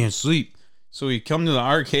like, I can't sleep. So you come to the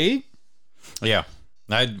arcade? Yeah.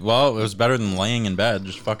 It was better than laying in bed,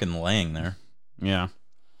 just fucking laying there. Yeah.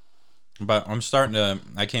 But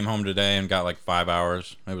I came home today and got like 5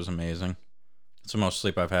 hours. It was amazing. It's the most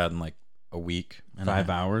sleep I've had in like a week. 5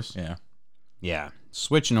 hours? Yeah. Yeah.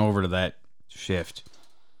 Switching over to that shift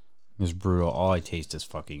is brutal. All I taste is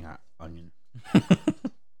fucking onion.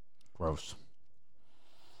 Gross.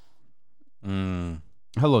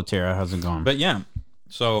 Hello, Tara. How's it going? But yeah,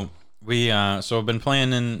 so I've been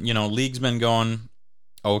playing in, League's been going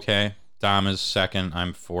okay. Dom is second.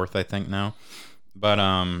 I'm fourth, I think now. But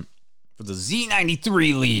for the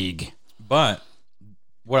Z93 League. But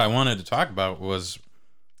what I wanted to talk about was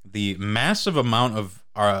the massive amount of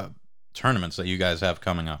tournaments that you guys have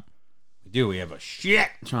coming up. We do. We have a shit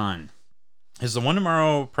ton. Is the one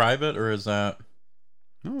tomorrow private, or is that?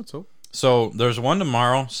 No, it's open. So there's one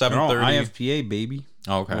tomorrow, 7:30. IFPA, baby.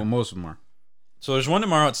 Oh, okay. Well, most of them are. So there's one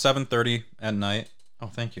tomorrow at 7:30 at night. Oh,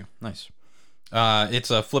 thank you. Nice.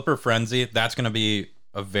 It's a Flipper Frenzy. That's going to be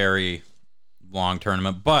a very long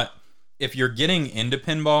tournament. But if you're getting into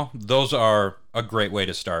pinball, those are a great way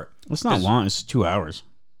to start. It's not long. It's 2 hours.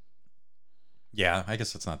 Yeah, I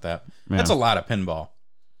guess it's not that. Yeah. That's a lot of pinball.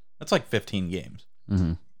 That's like 15 games.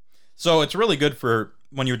 Mm-hmm. So it's really good for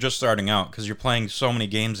when you're just starting out, because you're playing so many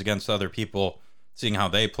games against other people, seeing how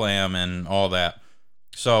they play them and all that.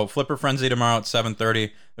 So Flipper Frenzy tomorrow at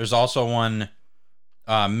 7:30. There's also one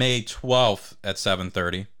May 12th at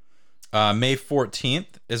 7:30. May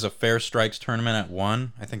 14th is a Fair Strikes tournament at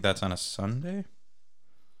 1. I think that's on a Sunday.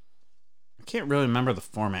 I can't really remember the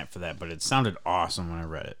format for that, but it sounded awesome when I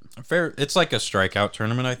read it. It's like a strikeout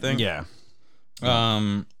tournament, I think. Yeah.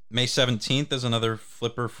 May 17th is another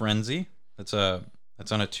Flipper Frenzy. That's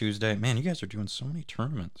on a Tuesday. Man, you guys are doing so many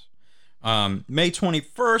tournaments. May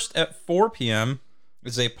 21st at 4 p.m.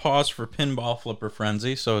 is a Pause for Pinball Flipper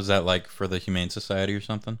Frenzy. So is that like for the Humane Society or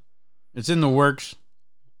something? It's in the works.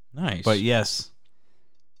 Nice. But yes,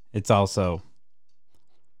 it's also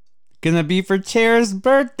gonna be for Tara's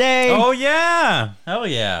birthday. Oh, yeah. Hell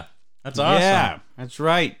yeah. That's awesome. Yeah, that's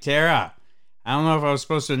right, Tara. I don't know if I was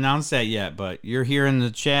supposed to announce that yet, but you're here in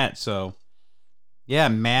the chat, so yeah,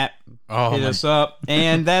 Matt, hit us up.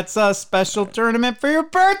 And that's a special tournament for your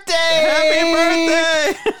birthday. Happy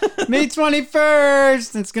birthday! May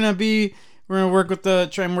 21st. It's gonna be. We're gonna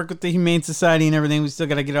try and work with the Humane Society and everything. We still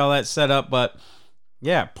gotta get all that set up, but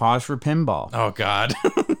yeah, Pause for Pinball. Oh God,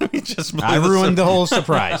 I ruined the whole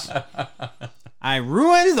surprise. I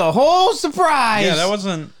ruined the whole surprise. Yeah, that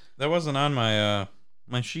wasn't on my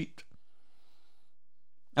my sheet.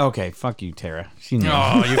 Okay, fuck you, Tara. She knew.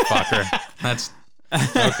 Oh, you fucker. That's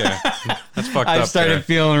okay. That's fucked up. I started Tara.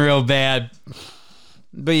 feeling real bad.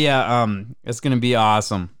 But yeah, it's gonna be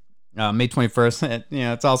awesome. May 21st.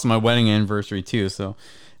 It's also my wedding anniversary too, so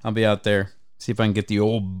I'll be out there. See if I can get the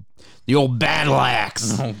old battle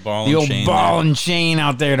axe. Ball and chain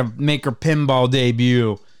out there to make her pinball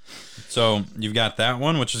debut. So you've got that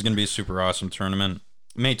one, which is gonna be a super awesome tournament.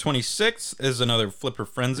 May 26th is another Flipper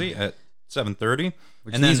Frenzy at 7:30.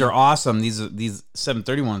 And these are awesome. These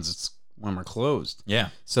 7:30 ones, it's when we're closed. Yeah.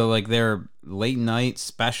 So like they're late night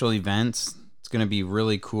special events. It's gonna be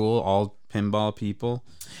really cool. All pinball people.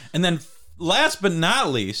 And then last but not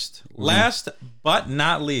least,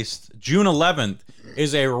 June 11th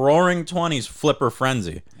is a Roaring 20s Flipper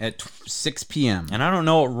Frenzy At 6 p.m. And I don't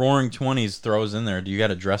know what Roaring 20s throws in there. Do you got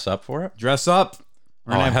to dress up for it? Dress up.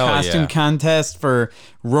 We're going to have costume yeah. contest for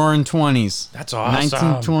Roaring 20s. That's awesome.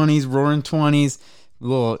 1920s, Roaring 20s.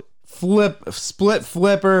 Little split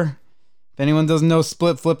flipper. If anyone doesn't know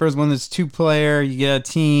split flippers, when it's 2-player, you get a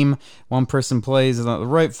team. One person plays the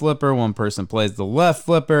right flipper, one person plays the left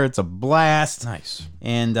flipper. It's a blast. Nice.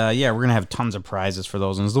 And we're going to have tons of prizes for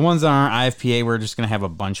those ones. The ones that aren't IFPA, we're just going to have a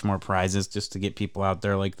bunch more prizes just to get people out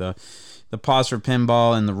there, like the Pause for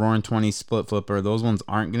Pinball and the Roaring 20 split flipper. Those ones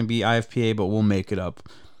aren't going to be IFPA, but we'll make it up.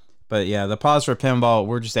 But yeah, the Pause for Pinball,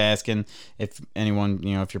 we're just asking if anyone,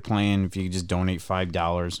 if you're playing, if you could just donate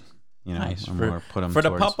 $5, Nice. or put them for the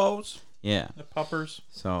towards. puppos. Yeah. The puppers.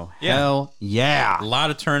 So, Yeah. hell yeah. A lot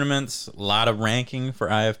of tournaments, a lot of ranking for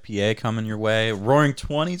IFPA coming your way. Roaring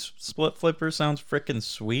 20s split flipper sounds freaking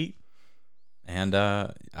sweet. And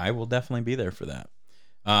I will definitely be there for that.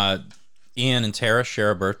 Ian and Tara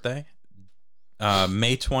share a birthday.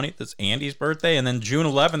 May 20th is Andy's birthday, and then June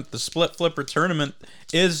 11th, the Split Flipper tournament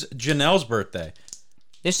is Janelle's birthday.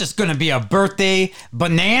 It's just going to be a birthday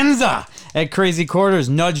bonanza at Crazy Quarters,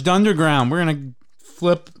 Nudged Underground. We're going to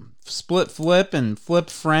split flip and flip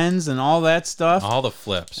friends and all that stuff. All the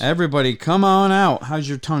flips. Everybody, come on out. How's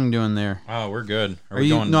your tongue doing there? Oh, we're good. Are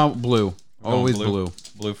you going? No, blue. Always blue.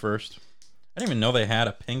 Blue first. I didn't even know they had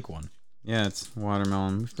a pink one. Yeah, it's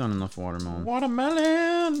watermelon. We've done enough watermelon.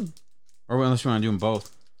 Watermelon. Or unless you want to do them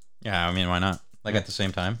both. Yeah, I mean, why not? Like at the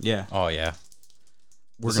same time? Yeah. Oh, yeah.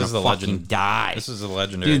 We're going to fucking die. This is a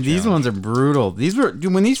legendary Dude, these ones are brutal.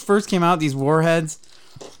 When these first came out, these warheads,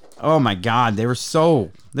 oh my God, they were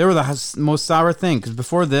the most sour thing. Because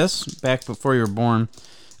before this, back before you were born,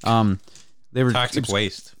 they were Toxic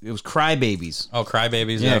Waste. It was Crybabies. Oh,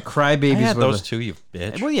 Crybabies. Yeah, Crybabies. I had those too, you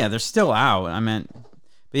bitch. Well, yeah, they're still out.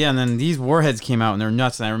 But yeah, and then these warheads came out and they're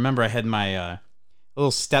nuts. And I remember I had my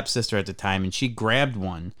little stepsister at the time, and she grabbed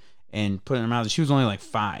one and put it in her mouth. She was only like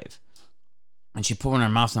 5. And she put one in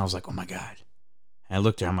her mouth, and I was like, oh my God. And I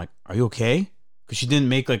looked at her, I'm like, are you okay? Because she didn't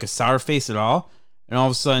make like a sour face at all. And all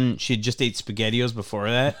of a sudden, she had just ate SpaghettiOs before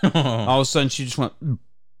that. All of a sudden, she just went,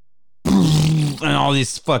 and all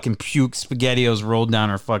these fucking puke SpaghettiOs rolled down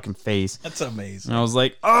her fucking face. That's amazing. And I was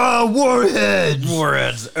like, oh, warheads!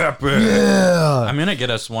 Warheads, epic. Yeah! I'm going to get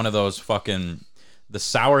us one of those fucking... The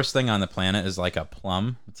sourest thing on the planet is like a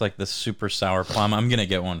plum. It's like the super sour plum. I'm going to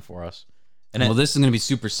get one for us. And this is going to be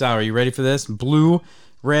super sour. Are you ready for this? Blue,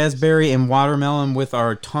 raspberry, and watermelon with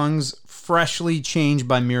our tongues freshly changed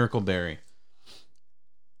by Miracle Berry.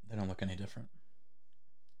 They don't look any different.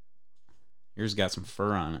 Yours got some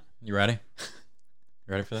fur on it. You ready? You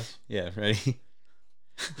ready for this? Yeah, ready?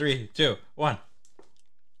 3, 2, 1.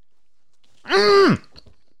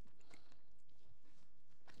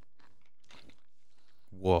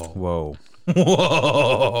 Whoa.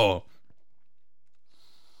 Whoa.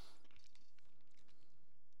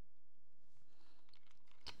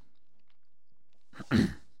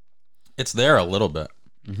 It's there a little bit.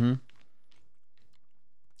 Mm-hmm.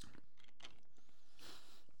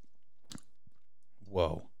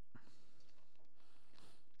 Whoa.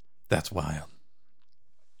 That's wild.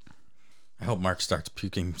 I hope Mark starts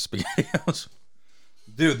puking SpaghettiOs.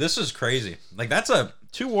 Dude, this is crazy. Like, that's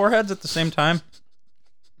 2 warheads at the same time.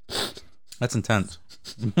 That's intense.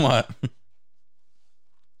 What?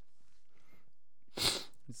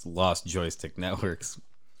 It's Lost Joystick Networks.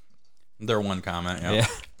 They're one comment, yeah.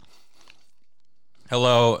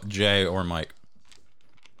 Hello, Jay or Mike.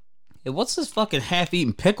 Hey, what's this fucking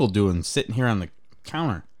half-eaten pickle doing sitting here on the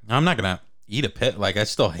counter? I'm not going to eat a pit. Like, I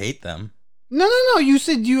still hate them. No. You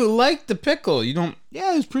said you liked the pickle. You don't...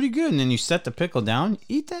 Yeah, it's pretty good. And then you set the pickle down.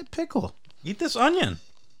 Eat that pickle. Eat this onion.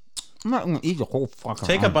 I'm not going to eat the whole fucking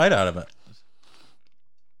Take onion. a bite out of it.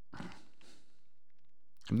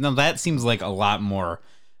 No, that seems like a lot more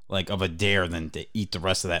like of a dare than to eat the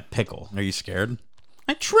rest of that pickle. Are you scared?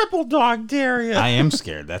 I triple dog dare you. I am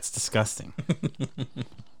scared. That's disgusting.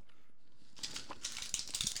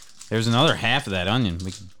 There's another half of that onion.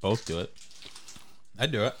 We can both do it.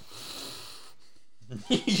 I'd do it.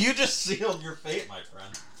 You just sealed your fate, my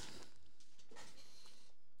friend.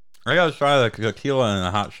 I gotta try the tequila and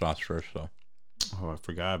the hot sauce first, though. Oh, I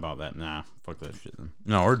forgot about that. Nah, fuck that shit then.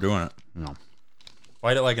 No, we're doing it. No.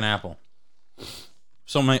 Bite it like an apple.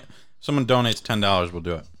 Someone donates $10, we'll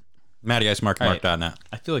do it. MattyIceMarketMark.net.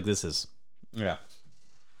 I feel like this is... Yeah.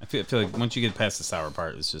 I feel like once you get past the sour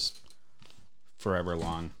part, it's just forever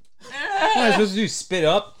long. What am I supposed to do? Spit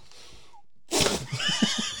up?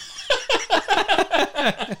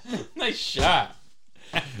 Nice shot.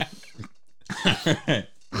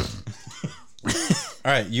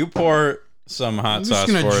 All right, you pour some hot sauce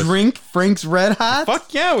for us. I'm just gonna drink Frank's Red Hot?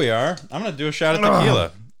 Fuck yeah, we are. I'm gonna do a shot of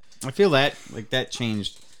tequila. I feel that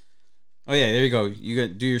changed. Oh yeah, there you go. You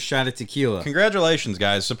got do your shot of tequila. Congratulations,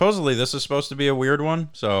 guys. Supposedly this is supposed to be a weird one,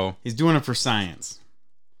 so he's doing it for science.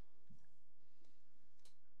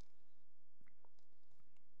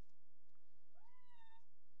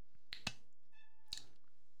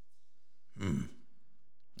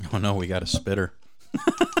 Oh no, we got a spitter.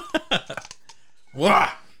 Wah!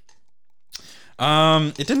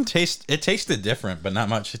 It didn't taste. It tasted different, but not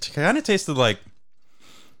much. It kind of tasted like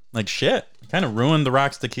shit. Kind of ruined the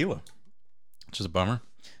Rocks tequila, which is a bummer.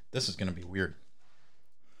 This is gonna be weird.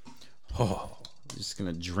 Oh, I'm just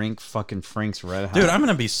gonna drink fucking Frank's Red Hot. dude, I'm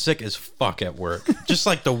gonna be sick as fuck at work. Just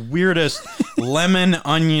like the weirdest lemon,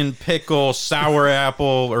 onion, pickle, sour apple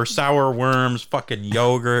or sour worms, fucking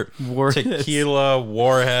yogurt, Warheads. tequila,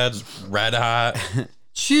 Warheads, Red Hot.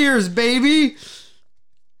 Cheers, baby.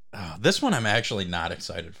 Oh, this one I'm actually not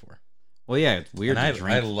excited for. Well, yeah, it's weird. And to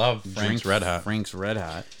drink, I love Frank's Red Hot. Frank's Red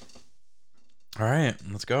Hot. All right,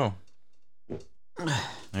 let's go.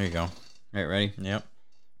 There you go. All right, ready? Yep.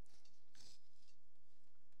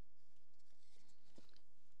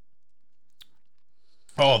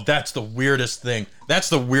 Oh, that's the weirdest thing. That's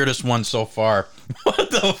the weirdest one so far.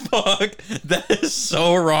 What the fuck? That is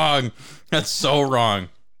so wrong. That's so wrong.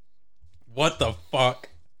 What the fuck?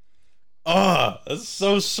 Oh, that's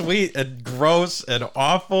so sweet and gross and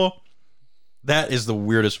awful. That is the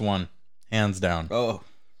weirdest one, hands down. Oh,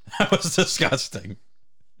 That was disgusting.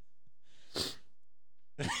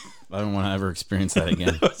 I don't want to ever experience that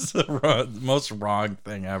again. That was the most wrong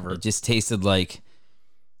thing ever. It just tasted like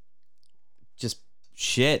just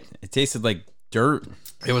shit. It tasted like dirt.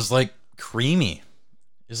 It was like creamy.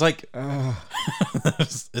 It's like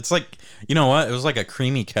it's like, you know what? It was like a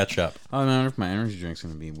creamy ketchup. I don't know if my energy drink's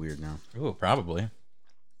gonna be weird now. Ooh, probably.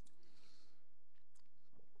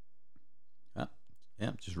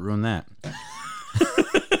 Yeah, just ruin that.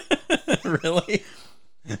 Really?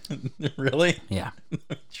 Really? Yeah,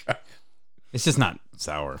 Try. it's just not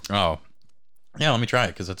sour. Oh. Yeah, let me try it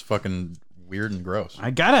because it's fucking weird and gross. I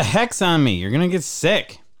got a hex on me. You're gonna get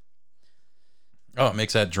sick. Oh, it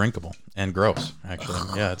makes that drinkable and gross,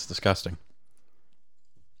 actually. Yeah, it's disgusting.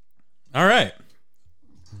 All right.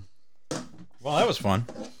 Well, that was fun.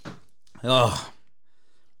 Oh,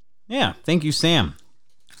 yeah. Thank you, Sam.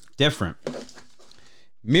 Different.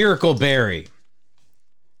 Miracle Berry.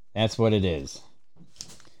 That's what it is.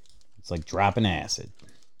 It's like dropping acid.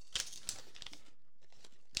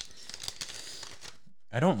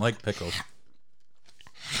 I don't like pickles.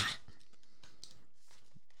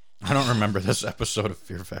 I don't remember this episode of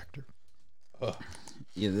Fear Factor. Ugh.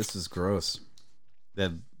 Yeah, this is gross.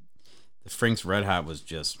 The Frank's Red Hot was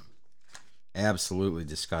just absolutely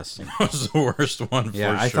disgusting. That was the worst one for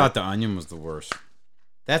Yeah, I sure. thought the onion was the worst.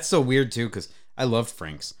 That's so weird too, because I loved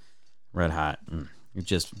Frank's Red Hot. It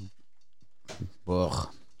just, ugh.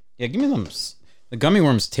 Yeah, give me them. The gummy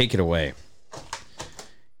worms, take it away.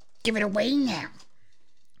 Give it away now.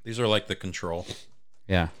 These are like the control.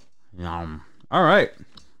 Yeah. All right.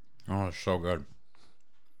 Oh, it's so good.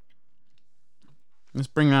 Let's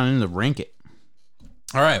bring that in to rank it.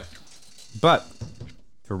 All right. But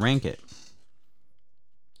to rank it,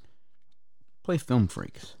 play Film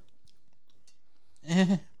Freaks.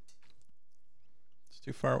 It's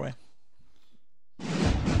too far away.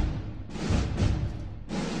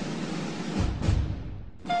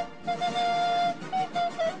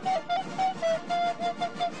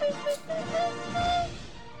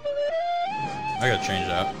 I gotta change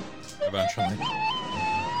that eventually.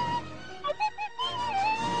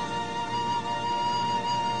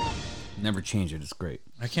 Never change it. It's great.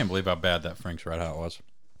 I can't believe how bad that Frank's Red Hot was.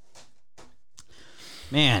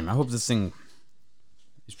 Man, I hope this thing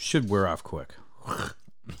should wear off quick.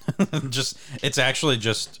 It's actually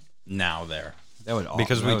just now there. That would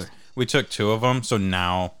Because we took 2 of them, so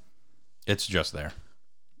now it's just there.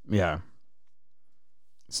 Yeah.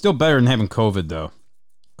 Still better than having COVID, though.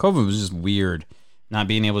 COVID was just weird. Not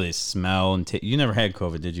being able to smell and you never had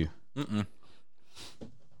COVID, did you? Mm-mm.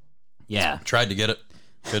 Yeah. Tried to get it.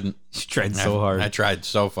 Couldn't. You tried so hard. I tried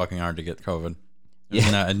so fucking hard to get COVID.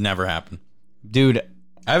 Yeah. It never happened. Dude,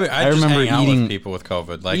 I just remember hang out eating- with people with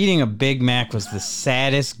COVID. Like, eating a Big Mac was the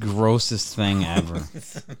saddest, grossest thing ever.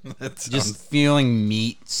 that's Just feeling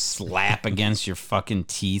meat slap against your fucking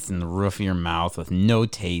teeth and the roof of your mouth with no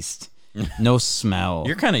taste, no smell.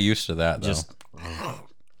 you're kind of used to that, though. just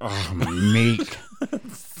meat,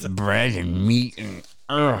 bread and meat, and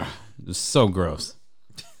it was so gross,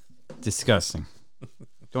 disgusting.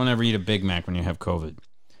 Don't ever eat a Big Mac when you have COVID.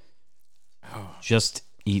 Just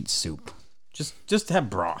eat soup. Just have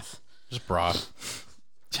broth. Just broth.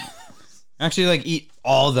 Actually, like eat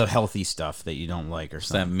all the healthy stuff that you don't like or That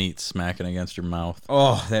something. meat smacking against your mouth.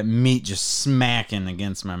 Oh, that meat just smacking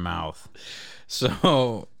against my mouth.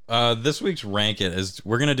 So this week's rank it is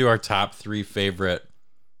we're gonna do our top 3 favorite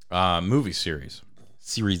movie series,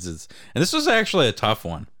 and this was actually a tough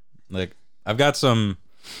one. Like I've got some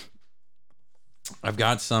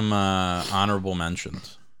honorable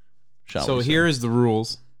mentions, So here is the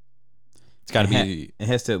rules. It's got to be. It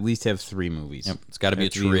has to at least have 3 movies. Yep. It's got to be a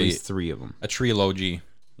At least tree. 3 of them. A trilogy.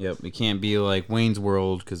 Yep. It can't be like Wayne's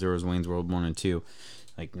World because there was Wayne's World 1 and 2.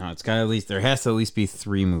 Like no, it's got to at least. There has to at least be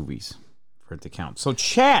 3 movies for it to count. So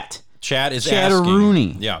Chat is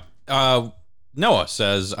Chatteroony. asking. Yeah. Noah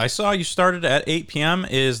says, I saw you started at 8 p.m.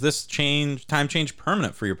 Is this time change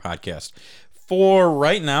permanent for your podcast? For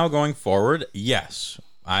right now, going forward, yes.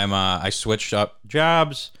 I switched up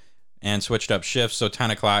jobs and switched up shifts, so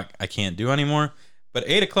 10 o'clock I can't do anymore. But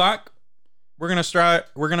 8 o'clock, we're gonna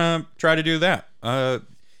try to do that. It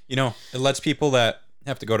lets people that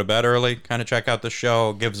have to go to bed early kind of check out the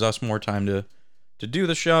show, gives us more time to do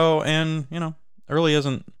the show, and early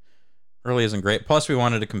isn't great. Plus, we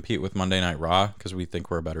wanted to compete with Monday Night Raw because we think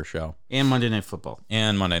we're a better show. And Monday Night Football.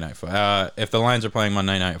 If the Lions are playing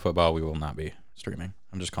Monday Night Football, we will not be streaming.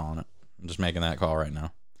 I'm just calling it. I'm just making that call right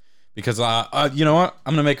now. Because, you know what?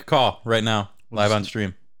 I'm going to make a call right now, live on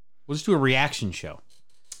stream. We'll just do a reaction show.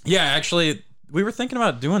 Yeah, actually, we were thinking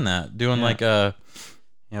about doing that.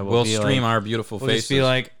 We'll stream our beautiful faces. We'll just be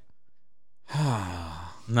like,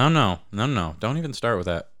 No. Don't even start with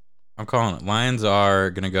that. I'm calling it. Lions are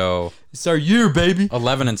going to go it's our year, baby.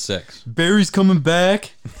 11-6. Barry's coming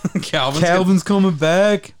back. Calvin's coming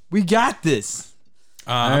back. We got this.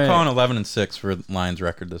 I'm calling 11-6 for Lions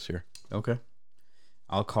record this year. Okay.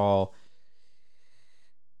 I'll call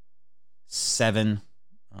 7-7.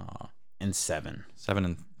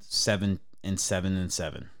 7 and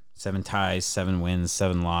 7. 7 ties, 7 wins,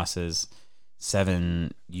 7 losses,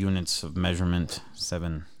 7 units of measurement,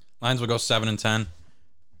 7. Lions will go 7-10.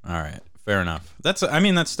 All right, fair enough. That's still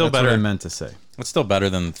That's better. what I meant to say. It's still better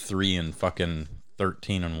than 3 and fucking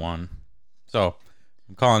 13-1. So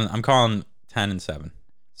I'm calling 10-7.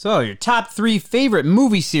 So your top 3 favorite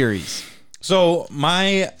movie series. So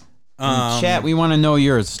my Chat, we want to know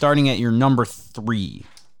yours. Starting at your number 3.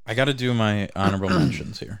 I got to do my honorable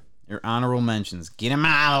mentions here. Your honorable mentions. Get them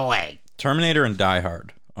out of the way. Terminator and Die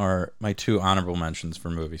Hard are my 2 honorable mentions for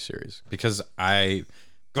movie series because I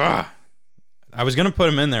was gonna put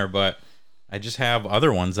them in there, but I just have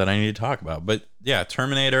other ones that I need to talk about. But yeah,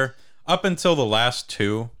 Terminator up until the last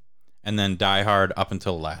 2, and then Die Hard up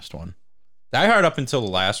until the last one. Die Hard up until the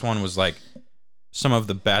last one was like some of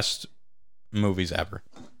the best movies ever,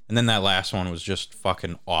 and then that last one was just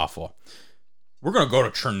fucking awful. We're gonna go to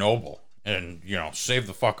Chernobyl and save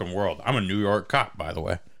the fucking world. I'm a New York cop, by the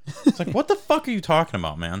way. It's like, what the fuck are you talking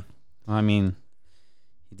about, man? I mean,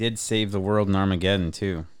 he did save the world in Armageddon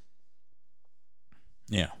too.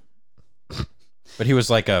 Yeah. But he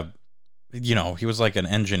was like an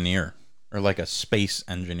engineer or like a space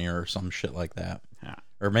engineer or some shit like that. Yeah.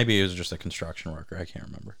 Or maybe he was just a construction worker. I can't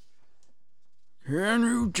remember. Can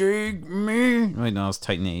you take me? Wait, no, it was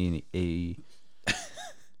Titan A. It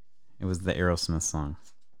was the Aerosmith song.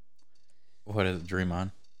 What is it, Dream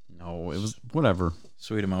On? No, it was whatever.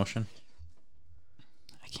 Sweet Emotion?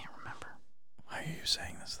 I can't remember. Why are you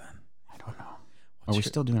saying this then? I don't know. Are we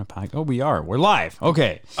still doing a podcast? Oh, we are. We're live.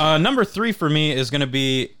 Okay. Number 3 for me is going to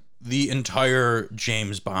be the entire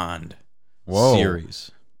James Bond series.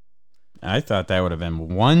 I thought that would have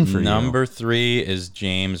been 1 for you. Number 3 is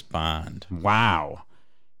James Bond. Wow.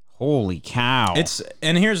 Holy cow.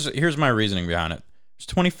 And here's my reasoning behind it. There's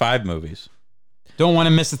 25 movies. Don't want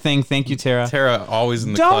to miss a thing. Thank you, Tara. Tara always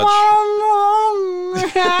in the clutch.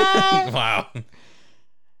 Wow.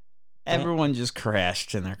 Everyone just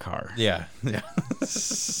crashed in their car. Yeah.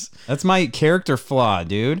 That's my character flaw,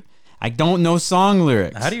 dude. I don't know song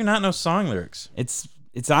lyrics. How do you not know song lyrics? It's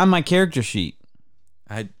on my character sheet.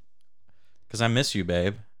 Because I miss you,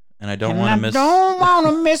 babe, and I don't want to miss. Don't want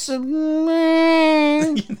to miss it.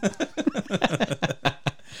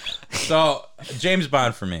 So James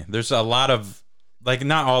Bond for me. There's a lot of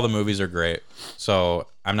not all the movies are great, so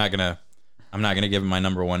I'm not gonna give him my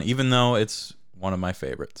number 1, even though it's one of my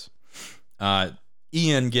favorites.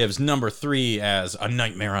 Ian gives number 3 as A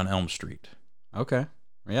Nightmare on Elm Street. Okay.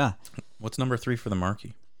 Yeah. What's number 3 for the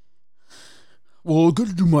Marquee? Well, I'm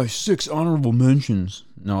gonna do my 6 honorable mentions.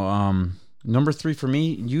 No, number 3 for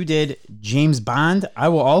me, you did James Bond. I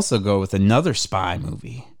will also go with another spy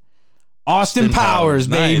movie. Austin Powers,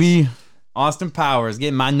 baby. Nice. Austin Powers,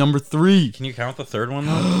 getting my number 3. Can you count the third one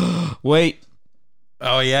though? Wait.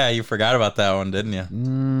 Oh yeah, you forgot about that one, didn't you?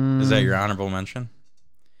 Is that your honorable mention?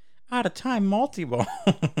 Out of time multi-ball.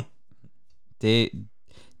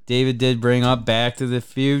 David did bring up Back to the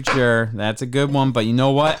Future. That's a good one, but you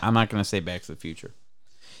know what? I'm not going to say Back to the Future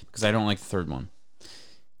because I don't like the third one.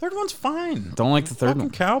 Third one's fine. Don't like the third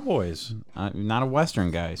one. Cowboys. I'm not a Western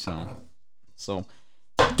guy, so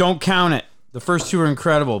don't count it. The first 2 are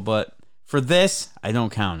incredible, but For this, I don't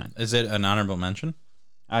count it. Is it an honorable mention?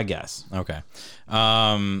 I guess. Okay.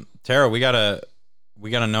 Tara, we gotta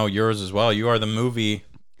know yours as well. You are the movie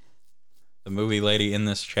lady in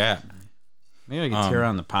this chat. Maybe I could tear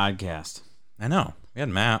on the podcast. I know. We had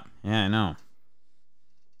Matt. Yeah, I know.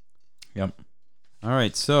 Yep. All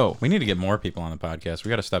right, so We need to get more people on the podcast. We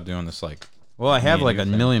got to stop doing this well, I have Me like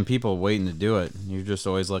and a you million people waiting to do it. You're just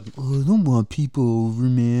always like, oh, I don't want people over,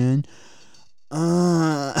 man.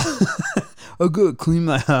 I gotta clean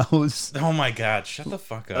my house. Oh my god, shut the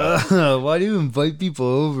fuck up. Why do you invite people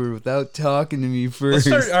over without talking to me first?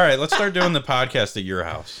 Let's start doing the podcast at your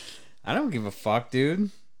house. I don't give a fuck,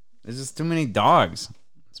 dude. There's just too many dogs.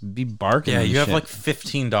 Let's be barking. Yeah, and you have shit. like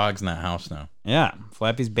 15 dogs in that house now. Yeah,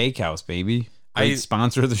 Flappy's Bakehouse, baby. Great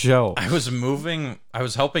sponsor of the show. I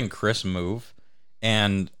was helping Chris move,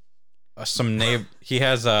 and some neighbor, he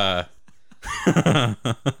has a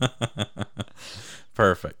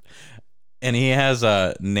perfect. And he has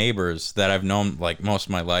neighbors that I've known like most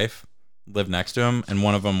of my life live next to him, and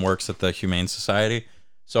one of them works at the Humane Society.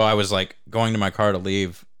 So I was like going to my car to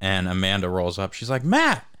leave, and Amanda rolls up. She's like,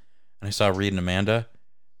 Matt. And I saw Reed and Amanda.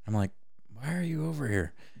 I'm like, why are you over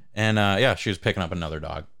here? And yeah, she was picking up another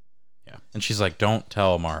dog. Yeah. And she's like, don't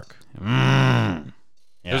tell Mark. Yeah,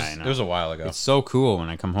 I know. It was a while ago. It's so cool when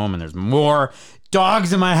I come home and there's more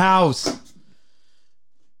dogs in my house.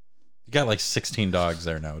 You got like 16 dogs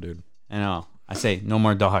there now, dude. I know. I say, no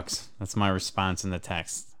more dogs. That's my response in the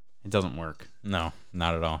text. It doesn't work. No,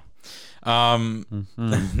 not at all.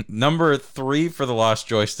 Number 3 for the Lost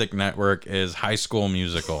Joystick Network is High School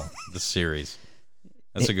Musical, the series.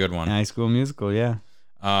 That's a good one. High School Musical, yeah.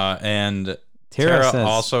 And Tara Tara says,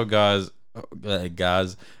 also goes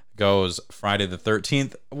Friday the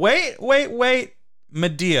 13th. Wait.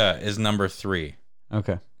 Medea is number 3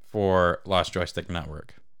 okay. for Lost Joystick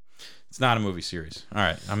Network. It's not a movie series. All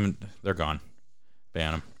right, they're gone.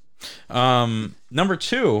 Ban them. Number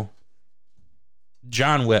 2,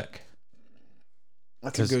 John Wick.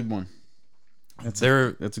 That's a good one. That's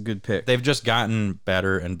a good pick. They've just gotten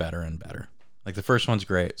better and better and better. Like the first one's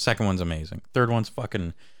great, second one's amazing, third one's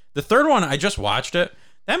fucking. The third one, I just watched it.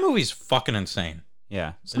 That movie's fucking insane.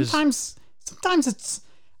 Yeah. Sometimes it's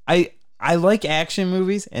I like action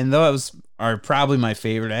movies, and those are probably my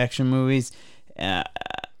favorite action movies.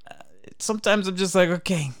 Sometimes I'm just like,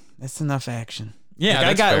 okay, that's enough action. Yeah,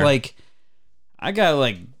 like, I got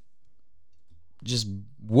like just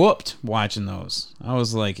whooped watching those. I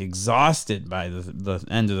was like exhausted by the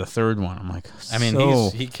end of the third one. I'm like, I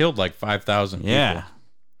mean, he killed like 5,000 people. Yeah.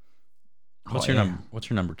 What's your number? What's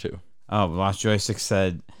your number 2? Oh, Lost Joystick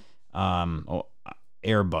said,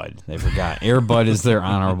 Air Bud. They forgot. Air Bud is their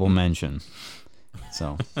honorable mention.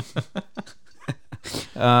 So,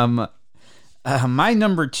 my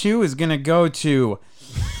number 2 is gonna go to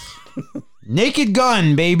Naked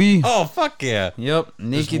Gun, baby. Oh fuck yeah! Yep,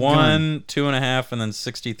 Naked Gun. Gun. 2.5, and then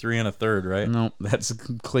 63 and a third, right? No, that's a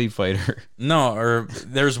Clay Fighter. No, or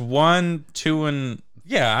there's 1, 2, and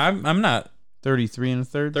yeah, I'm not 33 and a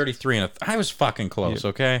third. 33 and I was fucking close.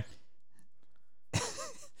 Okay.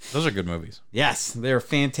 Those are good movies. Yes, they're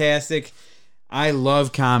fantastic. I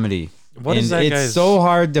love comedy. What is that It's guy's... so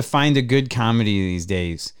hard to find a good comedy these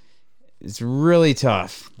days. It's really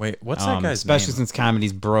tough. Wait, what's that guy's especially name? since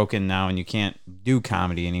comedy's broken now and you can't do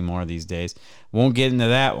comedy anymore these days. Won't get into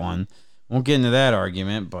that one. Won't get into that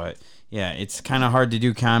argument, but yeah, it's kind of hard to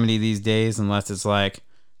do comedy these days unless it's like,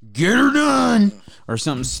 get her done, or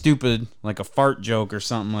something stupid like a fart joke or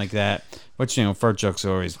something like that. Which, fart jokes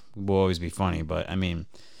will always be funny, but I mean,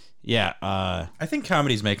 yeah. I think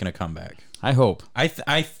comedy's making a comeback. I hope.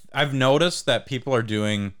 I've noticed that people are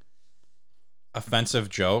doing offensive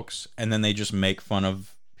jokes and then they just make fun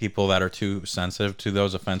of people that are too sensitive to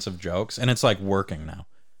those offensive jokes, and it's like working now.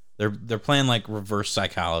 They're playing like reverse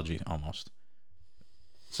psychology almost.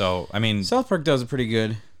 So I mean, South Park does it pretty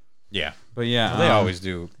good. Yeah, but yeah, they always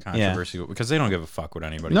do controversy because they don't give a fuck what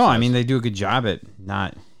anybody. No, says. I mean they do a good job at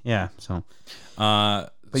not. Yeah, so.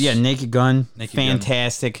 But yeah, Naked Gun,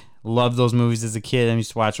 fantastic. Loved those movies as a kid. I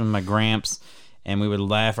used to watch them with my gramps, and we would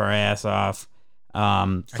laugh our ass off.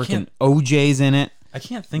 Freaking OJ's in it. I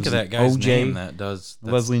can't think of that guy's name that does.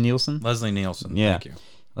 Leslie Nielsen. Leslie Nielsen. Yeah. Thank you.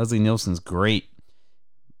 Leslie Nielsen's great.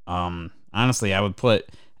 Honestly, I would put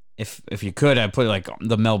if you could, I'd put like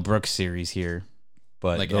the Mel Brooks series here,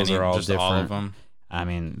 but like those are all just different. all of them. I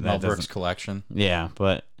mean, Mel Brooks collection. Yeah,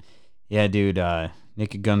 but yeah, dude,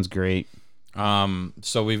 Naked Gun's great.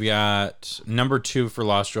 So we've got number 2 for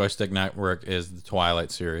Lost Joystick Network is the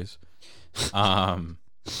Twilight series.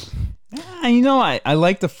 I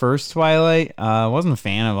like the first Twilight. I wasn't a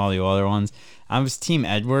fan of all the other ones. I was Team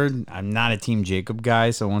Edward. I'm not a Team Jacob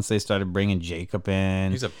guy. So once they started bringing Jacob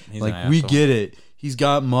in, He's like, an we asshole. get it. He's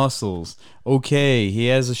got muscles. Okay, he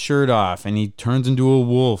has a shirt off and he turns into a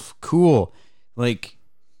wolf. Cool. Like,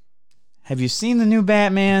 have you seen the new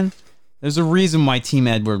Batman? There's a reason why Team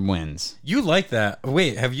Edward wins. You like that?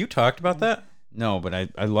 Wait, have you talked about that? No, but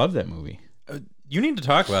I love that movie. You need to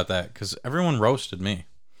talk about that because everyone roasted me.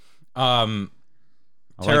 Tara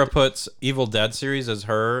liked puts Evil Dead series as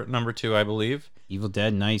her number 2, I believe. Evil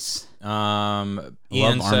Dead, nice. I I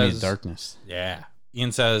love Army of Darkness. Yeah.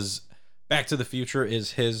 Ian says Back to the Future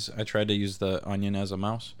is his. I tried to use the onion as a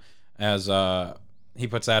mouse. As he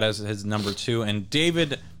puts that as his number 2. And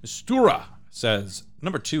David Mistura says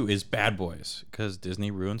number 2 is Bad Boys because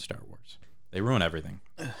Disney ruined Star Wars. They ruin everything.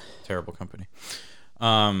 Terrible company.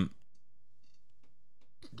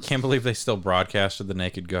 Can't believe they still broadcasted the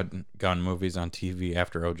Naked Gun movies on TV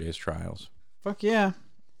after OJ's trials. Fuck yeah. I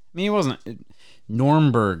mean, he wasn't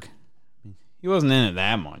Nuremberg. He wasn't in it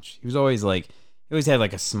that much. He was always like, he always had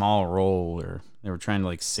like a small role, or they were trying to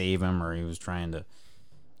like save him, or he was trying to,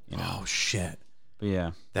 you know. Oh shit. But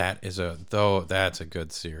yeah, That's a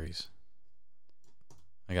good series.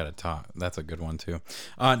 I gotta talk. That's a good one too.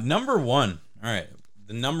 Number 1. All right,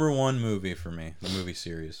 the number 1 movie for me, the movie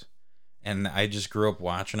series, and I just grew up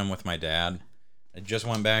watching them with my dad. I just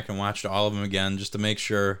went back and watched all of them again just to make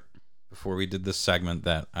sure before we did this segment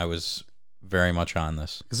that I was very much on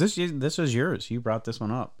this. because this was yours. You brought this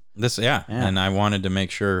one up. Yeah, and I wanted to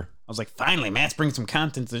make sure. I was like, finally, Matt's bringing some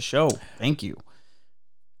content to the show. Thank you.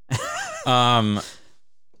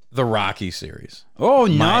 The Rocky series. Oh,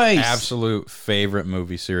 My nice. absolute favorite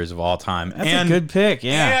movie series of all time. That's a good pick.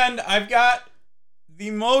 Yeah. And I've got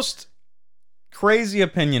the most crazy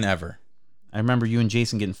opinion ever. I remember you and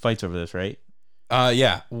Jason getting fights over this, right?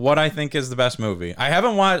 Yeah. What I think is the best movie. I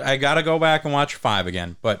haven't watched. I gotta go back and watch 5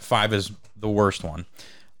 again, but 5 is the worst one.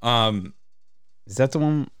 Is that the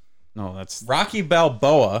one? No, that's Rocky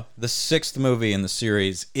Balboa, the 6th movie in the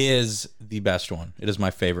series, is the best one. It is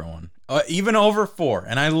my favorite one, even over 4.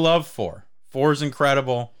 And I love 4. 4 is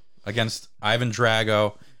incredible against Ivan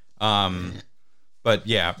Drago. But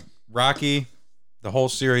yeah, Rocky, the whole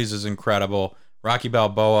series is incredible. Rocky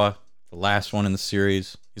Balboa, the last one in the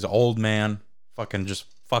series, he's an old man, fucking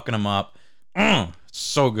him up.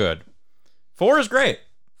 So good. 4 is great.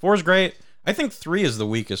 4 is great. I think 3 is the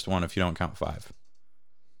weakest one if you don't count 5.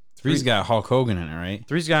 3's got Hulk Hogan in it, right?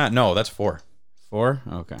 3's got, no, that's 4. 4?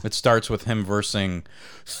 Okay. It starts with him versing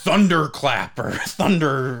Thunderclap or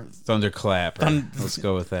Thunderclap. Let's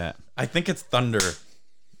go with that. I think it's Thunder.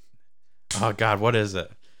 Oh God, what is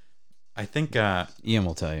it? I think Ian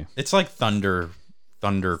will tell you. it's like Thunder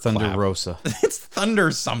Rosa. It's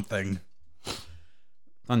Thunder something.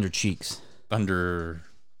 Thunder Cheeks. Thunder.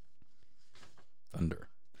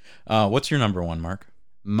 What's your number 1, Mark?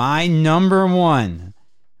 My number 1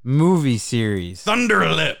 movie series. Thunder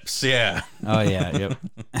Lips, yeah. Oh, yeah. Yep.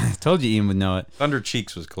 Told you Ian would know it. Thunder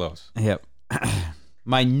Cheeks was close. Yep.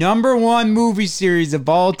 My number 1 movie series of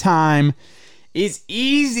all time is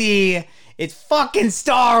easy. It's fucking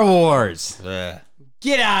Star Wars.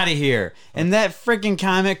 Get out of here. And that freaking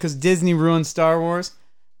comment, because Disney ruined Star Wars.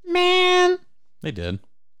 Man. They did.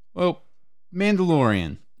 Well,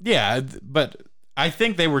 Mandalorian. Yeah, but I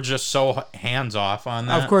think they were just so hands off on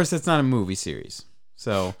that. Of course, it's not a movie series.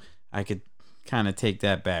 So I could kind of take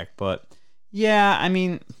that back. But yeah, I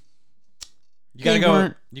mean, You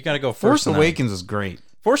gotta go. Force first tonight. Awakens was great.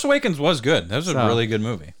 Force Awakens was good. That was a really good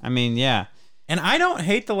movie. I mean, yeah. And I don't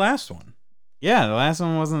hate the last one. Yeah, the last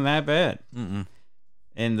one wasn't that bad. Mm-mm.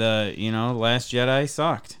 And the Last Jedi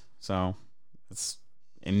sucked. So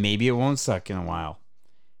and maybe it won't suck in a while.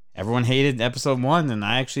 Everyone hated episode 1, and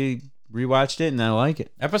I actually rewatched it and I like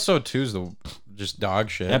it. Episode 2's just dog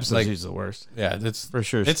shit. Episode 2 is the worst. Yeah, it's For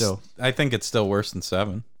sure, it's, still. I think it's still worse than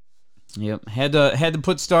 7. Yep. Had to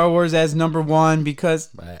put Star Wars as number 1 because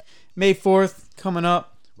But May 4th coming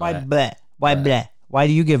up. Why bleh? Why bleh? Why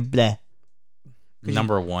do you give bleh?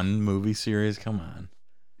 number 1 movie series. Come on,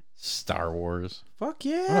 Star Wars. Fuck What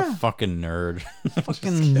yeah. a fucking nerd.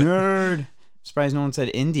 Fucking nerd. Surprised no one said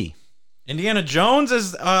indie. Indiana Jones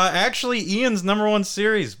is actually Ian's number 1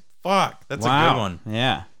 series. Fuck, that's a good one.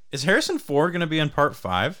 Yeah. Is Harrison Ford gonna be in part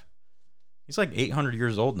 5? He's like 800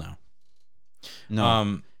 years old now.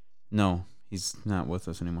 No. No, he's not with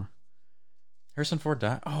us anymore. Harrison Ford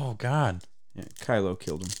died. Oh God. Yeah, Kylo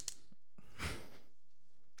killed him.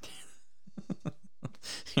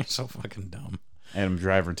 You're so fucking dumb. Adam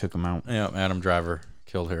Driver took him out. Yeah, Adam Driver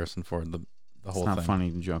killed Harrison Ford. The whole It's not thing.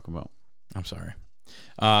 funny to joke about. I'm sorry.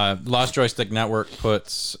 Lost Joystick Network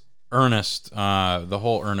puts Ernest, the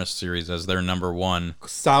whole Ernest series, as their number one.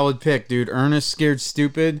 Solid pick, dude. Ernest Scared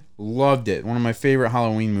Stupid. Loved it. One of my favorite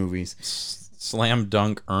Halloween movies. Slam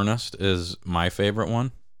Dunk Ernest is my favorite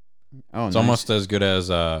one. Oh, It's nice. almost as good as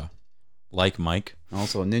Like Mike.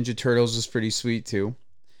 Also, Ninja Turtles is pretty sweet too.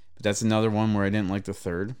 But that's another one where I didn't like the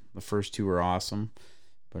third. The first two were awesome.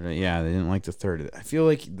 But yeah, they didn't like the third. I feel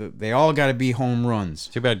like they all got to be home runs.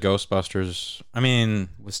 Too bad Ghostbusters. I mean,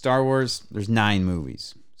 With Star Wars, there's 9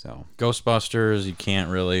 movies. So Ghostbusters, you can't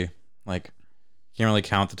really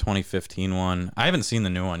count the 2015 one. I haven't seen the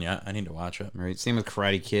new one yet. I need to watch it. right, same with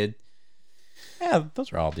Karate Kid. Yeah,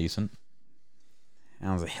 those are all decent.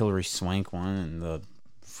 That was a Hilary Swank one, and the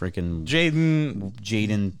freaking Jaden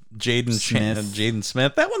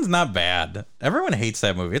Smith. That one's not bad. Everyone hates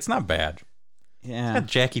that movie. It's not bad. Yeah, Got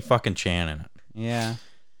Jackie fucking Chan in it. yeah.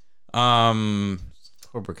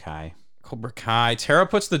 Cobra Kai. Tara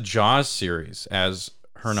puts the Jaws series as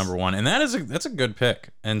her number one, and that's a good pick.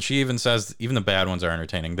 And she even says even the bad ones are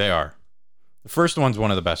entertaining. They are. The first one's one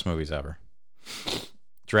of the best movies ever.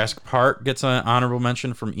 Jurassic Park gets an honorable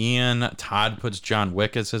mention from Ian. Todd puts John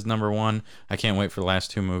Wick as his number one. I can't wait for the last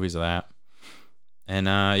 2 movies of that. And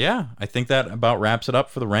yeah, I think that about wraps it up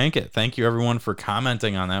for the Rank It. Thank you everyone for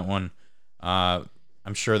commenting on that one.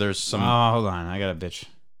 I'm sure there's some. Oh, hold on. I got a bitch.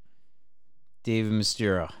 David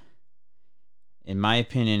Mysterio. In my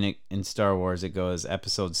opinion, in Star Wars, it goes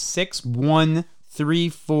episode 6, 1, 3,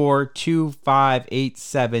 4, 2, 5, 8,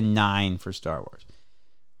 7, 9 for Star Wars.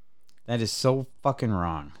 That is so fucking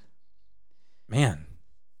wrong. Man,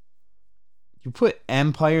 You put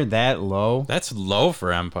Empire that low? that's low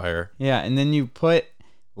for Empire. Yeah, and then you put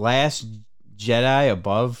Last Jedi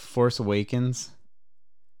above Force Awakens?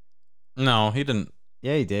 No, he didn't.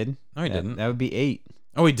 Yeah, he did. No, he didn't. That would be 8.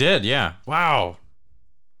 Oh, he did. Yeah. Wow.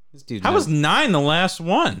 This dude's How was 9 the last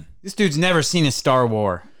one? This dude's never seen a Star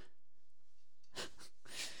War.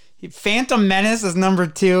 Phantom Menace is number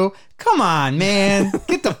 2. Come on, man.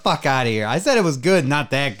 Get the fuck out of here. I said it was good,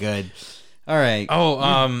 not that good. All right. Oh,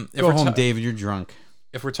 Go home, David. You're drunk.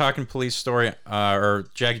 If we're talking Police Story, or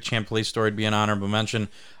Jackie Chan Police Story would be an honorable mention.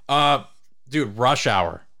 Dude, Rush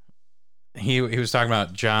Hour. He was talking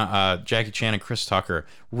about Jackie Chan and Chris Tucker.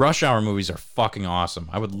 Rush Hour movies are fucking awesome.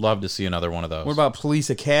 I would love to see another one of those. What about Police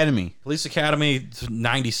Academy? Police Academy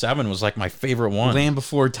 97 was like my favorite one. Land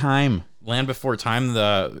Before Time Land Before Time.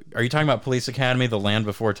 Are you talking about Police Academy, the Land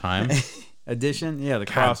Before Time? edition? Yeah, the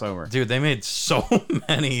God, crossover. dude, they made so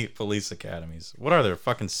many Police Academies. What are there?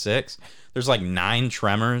 Fucking 6? There's like 9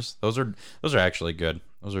 Tremors. Those are actually good.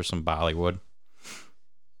 Those are some Bollywood.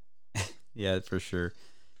 Yeah, for sure.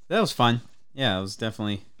 That was fun. Yeah, it was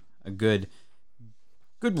definitely a good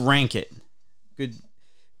rank it.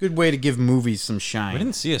 Good way to give movies some shine. We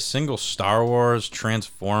didn't see a single Star Wars,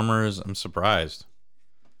 Transformers. I'm surprised.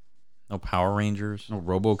 No Power Rangers. No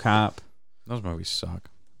RoboCop. Those movies suck.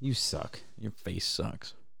 You suck. Your face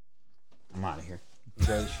sucks. I'm out of here.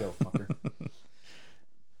 Enjoy the show, fucker.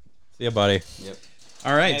 See ya, buddy. Yep.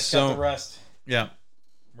 All right, Got so the rest. yeah,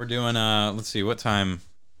 we're doing. Let's see, what time?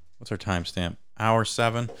 What's our timestamp? Hour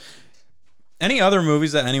 7. Any other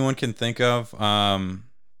movies that anyone can think of?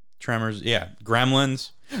 Tremors. Yeah,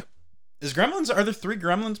 Gremlins. Are there 3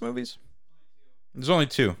 Gremlins movies? There's only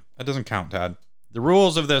 2. That doesn't count, Todd. The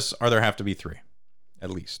rules of this are there have to be 3, at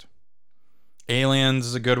least. Aliens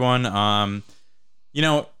is a good one.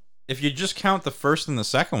 If you just count the first and the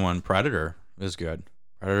second one, Predator is good.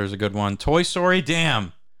 Predator's a good one. Toy Story,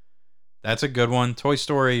 damn. That's a good one. Toy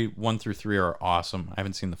Story 1 through 3 are awesome. I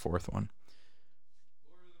haven't seen the 4th one.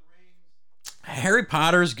 Harry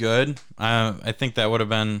Potter's good. I think that would have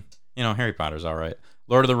been, Harry Potter's all right.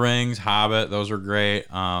 Lord of the Rings, Hobbit, those were great.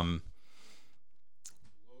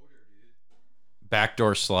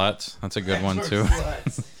 Backdoor Sluts, that's a good one too.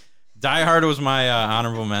 Die Hard was my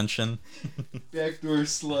honorable mention. Backdoor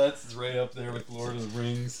Sluts is right up there with Lord of the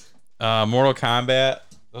Rings. Mortal Kombat,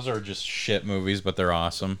 those are just shit movies, but they're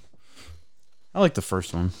awesome. I like the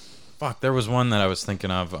first one. Fuck, there was one that I was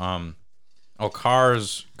thinking of.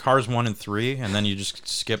 Cars 1 and 3, and then you just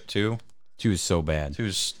skip 2. 2 is so bad.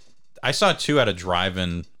 I saw 2 at a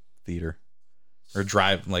drive-in theater, or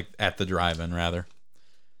at the drive-in rather.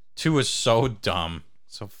 2 was so dumb,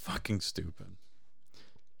 so fucking stupid.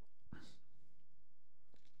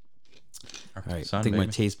 All right, I think my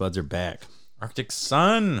taste buds are back. Arctic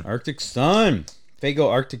Sun. Fago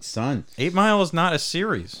Arctic Sun. 8 Mile is not a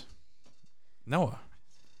series. Noah.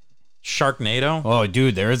 Sharknado. Oh,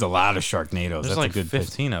 dude, there is a lot of Sharknadoes. There's That's like a good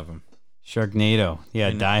 15 of them. Sharknado. Yeah,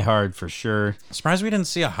 Die Hard for sure. Surprised we didn't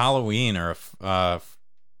see a Halloween or a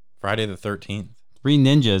Friday the 13th. 3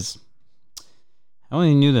 Ninjas. I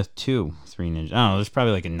only knew the 3 Ninja. I don't know. There's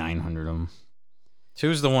probably like a 900 of them. 2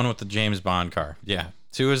 is the one with the James Bond car. Yeah.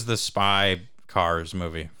 2 is the spy cars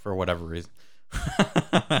movie for whatever reason.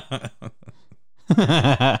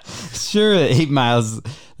 Sure, 8 miles.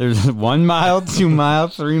 There's 1 mile, 2 mile,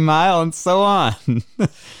 3 mile, and so on.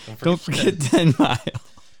 Don't forget 10 mile.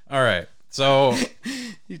 All right. So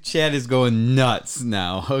Your chat is going nuts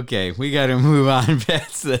now. Okay, we got to move on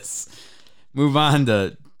past this. Move on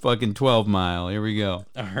to fucking 12 mile. Here we go.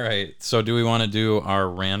 all right. So do we want to do our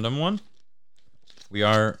random one? We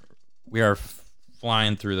are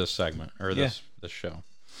flying through this segment or this show.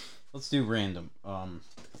 Let's do random.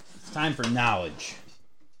 It's time for knowledge.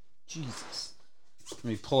 Jesus. Let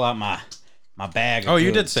me pull out my bag. Oh,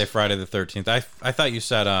 you did say Friday the 13th. I thought you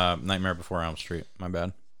said Nightmare Before Elm Street. My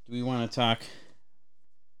bad. Do we want to talk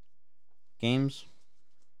games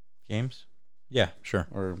Games? Yeah, sure.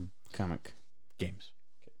 or comic? Games.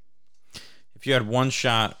 If you had one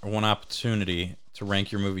shot or one opportunity to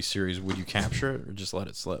rank your movie series, would you capture it or just let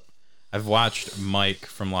it slip? I've watched Mike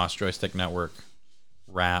from Lost Joystick Network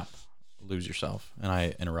rap Lose Yourself, and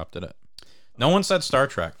I interrupted it. No one said Star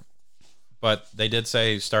Trek, but they did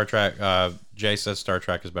say Star Trek. Jay says Star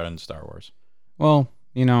Trek is better than Star Wars. Well,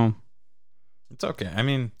 you know, It's okay. I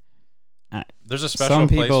mean, I- there's a special some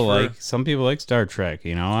place people for... some people like Star Trek.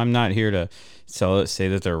 You know, I'm not here to say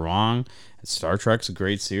that they're wrong. Star Trek's a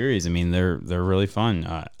great series. I mean, they're really fun.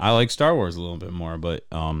 I like Star Wars a little bit more, but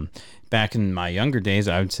back in my younger days,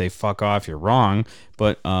 I would say fuck off, you're wrong.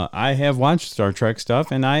 But I have watched Star Trek stuff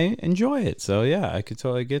and I enjoy it. So yeah, I could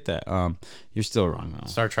totally get that. You're still wrong though.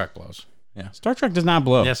 Star Trek blows. Yeah. Star Trek does not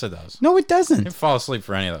blow. Yes, it does. No, it You doesn't. can fall asleep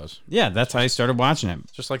for any of those. Yeah, that's how I started watching it.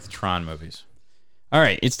 Just like the Tron movies. All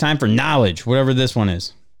right, it's time for knowledge, whatever this one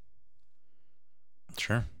is.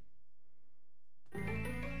 Sure.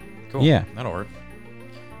 Cool. Yeah. That'll work.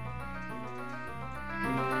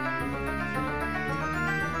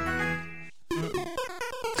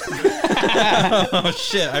 Oh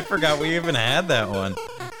shit, I forgot we even had that one.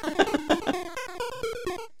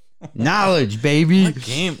 Knowledge, baby. What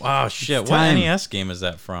game? Oh shit, what time. NES game is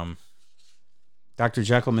that from? Dr.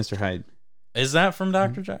 Jekyll, Mr. Hyde. Is that from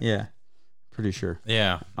Dr. Jack? Yeah, pretty sure.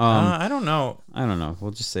 Yeah. Um, I don't know. I don't know.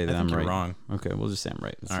 We'll just say that I I'm think right. you're wrong. Okay, we'll just say I'm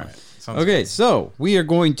right. That's All fine. right. Sounds Okay, so we are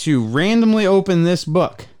going to randomly open this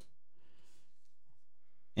book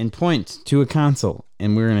and point to a console,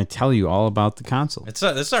 and we're going to tell you all about the console. This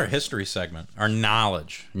is our history segment, our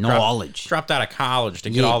knowledge. Knowledge. Dropped out of college to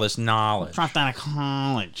get Yeah. all this knowledge. Dropped out of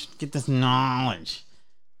college. Get this knowledge.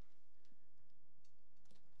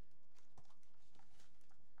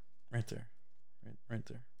 Right there. Right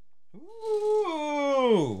there.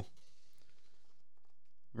 Ooh.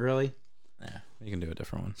 Really? Yeah, you can do a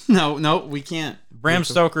different one. No, we can't. Bram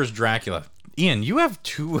Stoker's Dracula. Ian, you have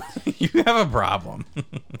two. You have a problem.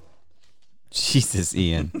 Jesus,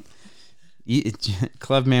 Ian.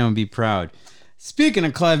 Clevman would be proud. Speaking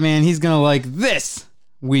of Clevman, he's going to like this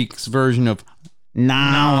week's version of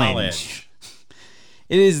knowledge.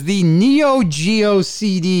 It is the Neo Geo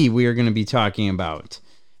CD we are going to be talking about.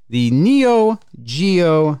 The Neo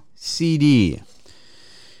Geo CD.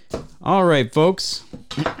 All right, folks.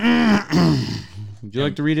 Would you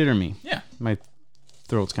like to read it or me? Yeah. My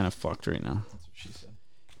throat's kind of fucked right now. That's what she said.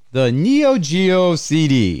 The Neo Geo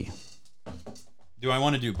CD. Do I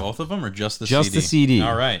want to do both of them or just the Just CD? the CD.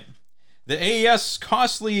 All right. The AES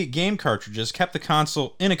costly game cartridges kept the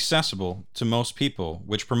console inaccessible to most people,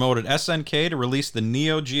 which promoted SNK to release the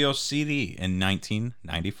Neo Geo CD in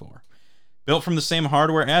 1994. Built from the same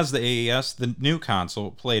hardware as the AES, the new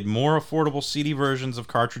console played more affordable CD versions of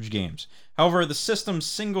cartridge games. However, the system's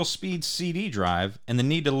single-speed CD drive and the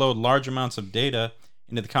need to load large amounts of data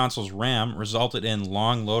into the console's RAM resulted in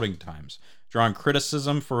long loading times, drawing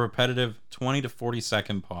criticism for repetitive 20 to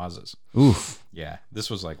 40-second pauses. Oof. Yeah, this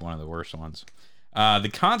was like one of the worst ones. The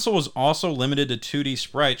console was also limited to 2D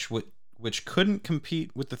sprites, which couldn't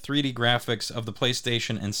compete with the 3D graphics of the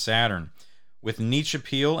PlayStation and Saturn. With niche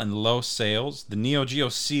appeal and low sales, the Neo Geo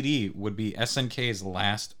CD would be SNK's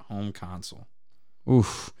last home console.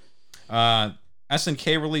 Oof.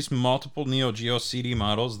 SNK released multiple Neo Geo CD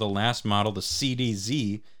models. The last model, the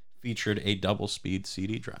CDZ, featured a double-speed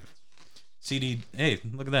CD drive. Hey,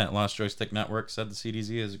 look at that. Lost Joystick Network said the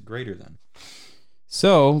CDZ is greater than.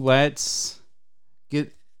 So let's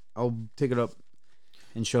I'll take it up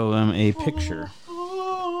and show them a picture. If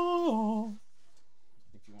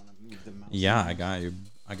you want to move the mouse. Yeah, I got you,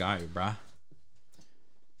 brah.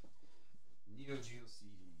 Neo Geo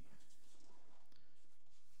CD.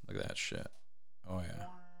 Look at that shit. Oh, yeah.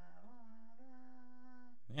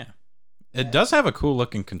 Yeah. It does have a cool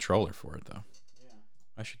looking controller for it, though. Yeah.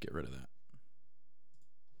 I should get rid of that.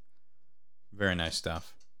 Very nice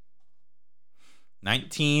stuff.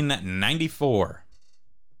 1994.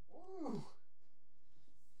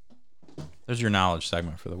 There's your knowledge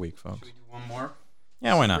segment for the week, folks. Should we do one more?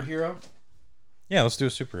 Yeah, why not? Superhero? Yeah, let's do a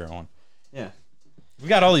superhero one. Yeah. We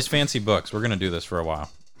got all these fancy books. We're gonna do this for a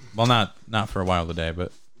while. Well, not for a while today,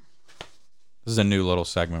 but this is a new little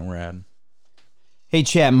segment we're adding. Hey,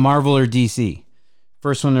 chat, Marvel or DC?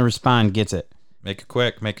 First one to respond gets it. Make it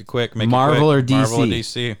quick. Make it quick. Marvel or DC? Marvel or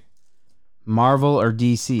DC? Marvel or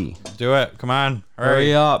DC? Do it. Come on.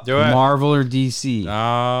 Hurry up. Do it. Marvel or DC?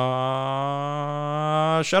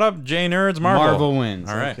 Shut up, J Nerds. Marvel. Marvel wins.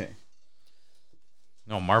 All right. Okay.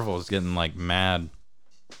 No, Marvel is getting like mad.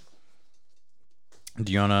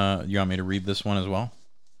 Do you want me to read this one as well?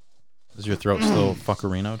 Is your throat still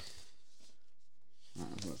fuckerinoed?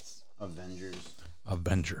 Avengers.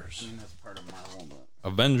 Avengers. I mean, that's part of Marvel, but...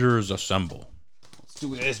 Avengers assemble. Let's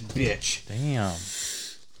do this, bitch. Damn.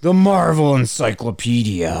 The Marvel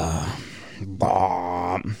Encyclopedia.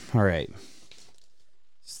 Bomb. All right.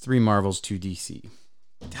 It's 3 Marvels, 2 DC.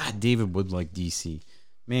 God, David would like DC.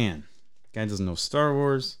 Man, guy doesn't know Star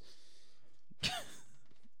Wars.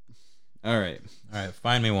 All right. All right,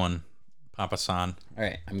 find me one, Papa San. All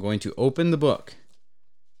right. I'm going to open the book.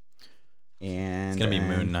 And It's gonna be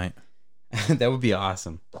Moon Knight. that would be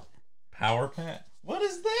awesome. Power Pack? What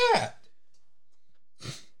is that?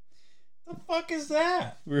 The fuck is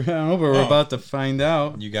that? I don't know, but we're about to find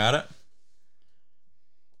out. You got it?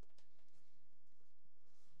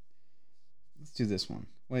 Let's do this one.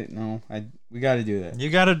 Wait, no. We got to do that. You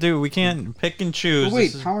gotta do. We can't pick and choose. But wait,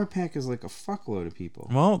 This is- Power Pack is like a fuckload of people.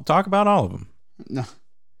 Well, talk about all of them. No.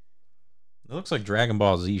 It looks like Dragon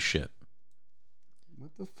Ball Z shit.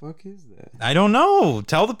 What the fuck is that? I don't know.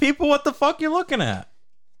 Tell the people what the fuck you're looking at.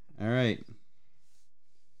 All right.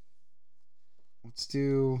 Let's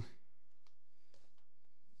do...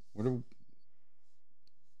 Where do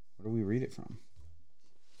we read it from?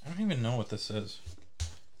 I don't even know what this is.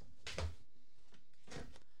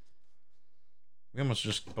 We almost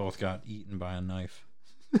just both got eaten by a knife.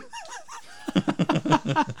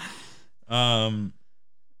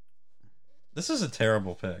 This is a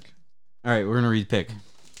terrible pick. All right, we're going to read pick.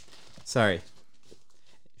 Sorry.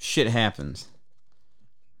 Shit happens.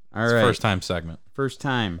 All It's right. First time segment. First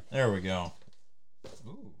time. There we go.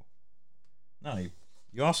 Ooh. No,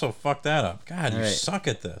 you also fucked that up. God, All you right. suck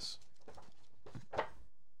at this.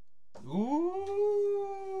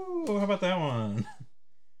 Ooh. How about that one?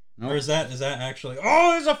 Nope. Or is that actually...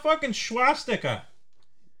 Oh, there's a fucking swastika.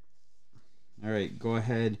 All right, go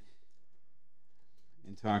ahead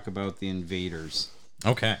and talk about the Invaders.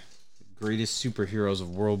 Okay. Greatest superheroes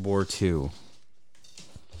of World War II.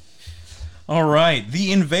 All right.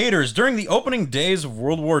 The Invaders. During the opening days of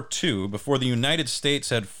World War II, before the United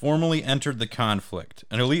States had formally entered the conflict,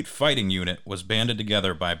 an elite fighting unit was banded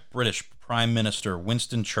together by British Prime Minister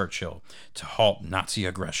Winston Churchill to halt Nazi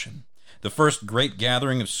aggression. The first great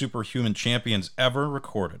gathering of superhuman champions ever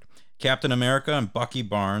recorded. Captain America and Bucky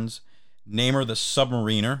Barnes, Namor the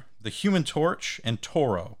Submariner, the Human Torch, and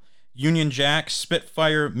Toro, Union Jack,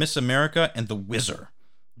 Spitfire, Miss America, and the Whizzer.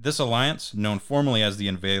 This alliance, known formally as the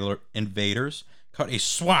Invaders, cut a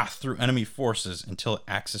swath through enemy forces until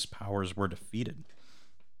Axis powers were defeated.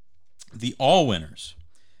 The All-Winners.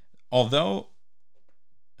 Although...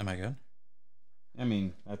 Am I good? I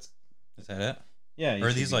mean, that's... Is that it? Yeah. Or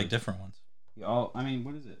are these like different ones? I mean,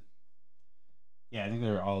 what is it? Yeah, I think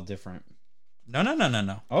they're all different.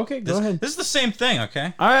 No. Okay, go ahead. This is the same thing,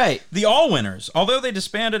 okay? All right. The All-Winners, although they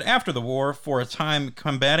disbanded after the war for a time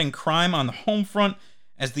combating crime on the home front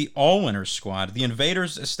as the All-Winners Squad, the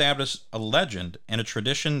Invaders established a legend and a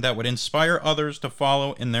tradition that would inspire others to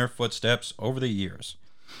follow in their footsteps over the years.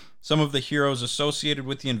 Some of the heroes associated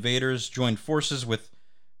with the Invaders joined forces with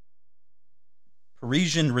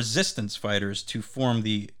Parisian resistance fighters to form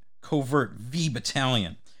the covert V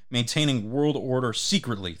Battalion, maintaining world order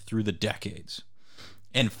secretly through the decades.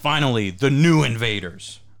 And finally, the New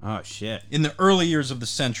Invaders. Oh, shit. In the early years of the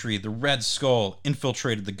century, the Red Skull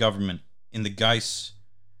infiltrated the government in the guise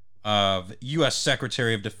of U.S.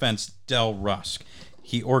 Secretary of Defense Del Rusk.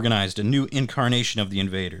 He organized a new incarnation of the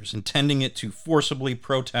Invaders, intending it to forcibly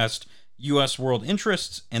protest U.S. world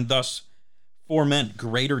interests and thus foment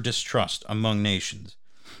greater distrust among nations.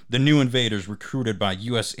 The New Invaders, recruited by a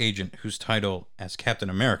U.S. agent whose title as Captain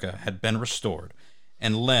America had been restored,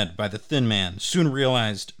 and led by the Thin Man, soon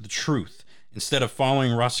realized the truth. Instead of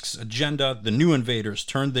following Rusk's agenda, the New Invaders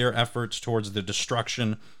turned their efforts towards the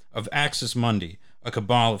destruction of Axis Mundi, a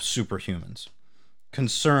cabal of superhumans.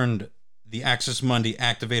 Concerned, the Axis Mundi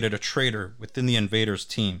activated a traitor within the Invaders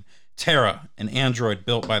team, Terra, an android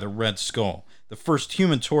built by the Red Skull. The first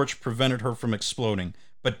Human Torch prevented her from exploding,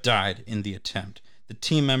 but died in the attempt. The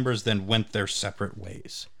team members then went their separate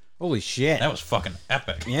ways. Holy shit. That was fucking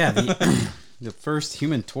epic. Yeah, the first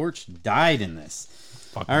Human Torch died in this.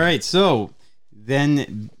 All right, so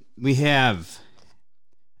then we have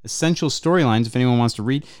essential storylines, if anyone wants to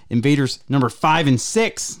read. Invaders number 5 and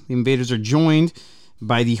 6. The Invaders are joined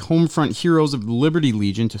by the Homefront heroes of the Liberty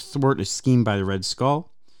Legion to thwart a scheme by the Red Skull.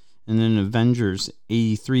 And then Avengers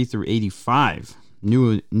 83 through 85.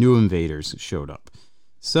 New Invaders showed up.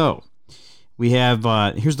 So we have,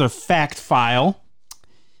 here's the fact file.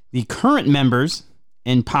 The current members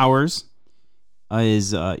and powers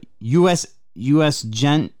is U.S.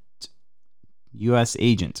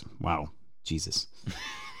 agent. Wow, Jesus.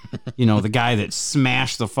 You know, the guy that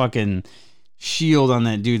smashed the fucking shield on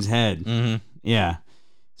that dude's head. Mm-hmm. Yeah.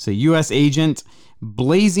 So U.S. agent,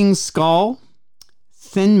 Blazing Skull,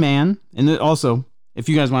 Thin Man, and also, if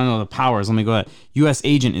you guys want to know the powers, let me go ahead. U.S.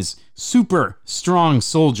 agent is super strong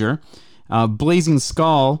soldier. Blazing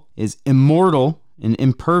Skull is immortal and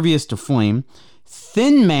impervious to flame.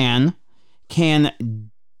 Thin Man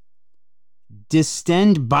can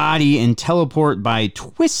distend body and teleport by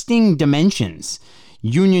twisting dimensions.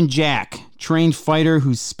 Union Jack, trained fighter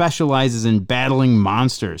who specializes in battling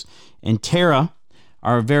monsters. And Tara,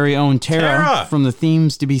 our very own Tara from the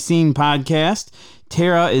Themes to Be Seen podcast.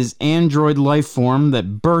 Tara is android life form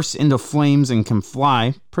that bursts into flames and can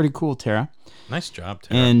fly. Pretty cool, Tara. Nice job,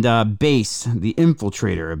 Tara. And Base, the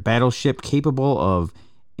Infiltrator, a battleship capable of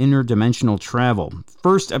interdimensional travel.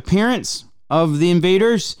 First appearance of the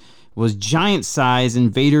Invaders was Giant Size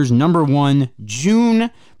Invaders number 1, June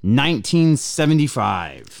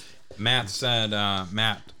 1975. Matt said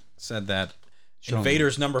that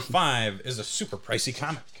Invaders number 5 is a super pricey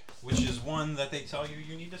comic, which is one that they tell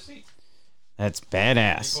you need to see. That's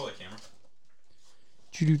badass. Pull the camera.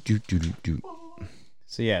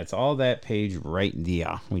 So yeah, it's all that page right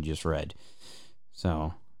there we just read.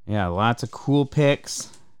 So yeah, lots of cool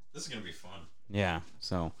pics. This is gonna be fun. Yeah,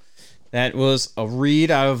 so that was a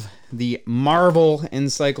read of the Marvel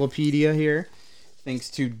Encyclopedia here.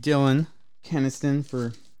 Thanks to Dylan Keniston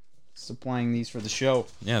for supplying these for the show.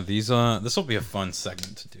 Yeah, these this will be a fun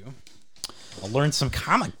segment to do. I'll learn some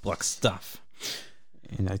comic book stuff.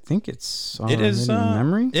 And I think it's it is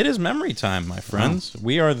memory. It is memory time, my friends. Wow.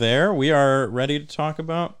 We are there. We are ready to talk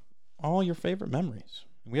about all your favorite memories.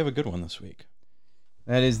 We have a good one this week.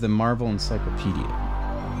 That is the Marvel Encyclopedia.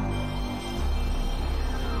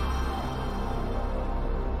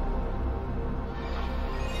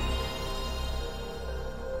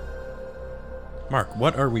 Mark,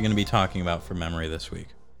 what are we going to be talking about for memory this week?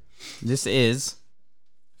 This is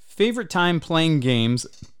favorite time playing games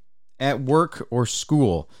at work or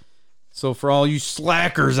school. So for all you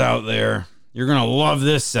slackers out there, you're going to love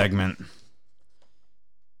this segment.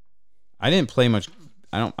 I didn't play much.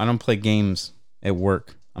 I don't play games at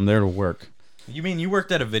work. I'm there to work. You mean you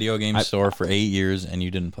worked at a video game store for 8 years and you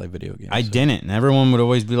didn't play video games? I didn't. And everyone would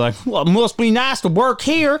always be like, well, it must be nice to work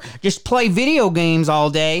here. Just play video games all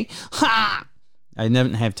day. Ha! I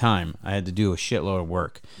didn't have time. I had to do a shitload of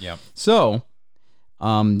work. Yep. So,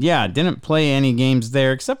 yeah, didn't play any games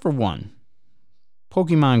there except for one.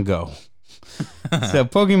 Pokemon Go. So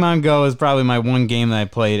Pokemon Go is probably my one game that I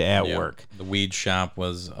played at work. The weed shop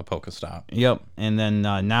was a Pokestop. Yep. And then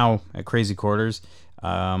now at Crazy Quarters,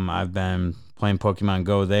 I've been playing Pokemon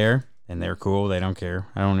Go there, and they're cool. They don't care.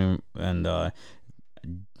 I don't even. And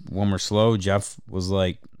when we're slow, Jeff was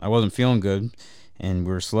like, I wasn't feeling good, and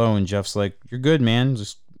we were slow, and Jeff's like, you're good, man.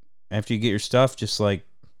 Just after you get your stuff, just like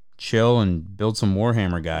chill and build some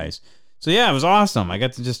Warhammer guys. So yeah, it was awesome. I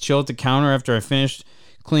got to just chill at the counter after I finished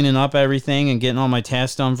cleaning up everything and getting all my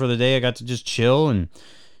tasks done for the day. I got to just chill and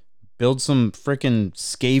build some freaking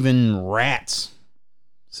Skaven rats.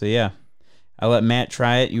 So yeah, I let Matt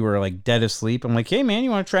try it. You were like dead asleep. I'm like, hey man,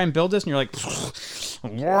 you want to try and build this? And you're like,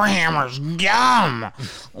 Warhammer's dumb.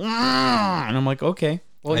 And I'm like, okay.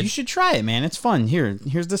 Well, you should try it, man. It's fun.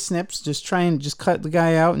 Here's the snips. Just try and just cut the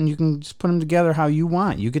guy out, and you can just put them together how you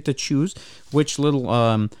want. You get to choose which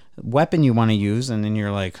little weapon you want to use, and then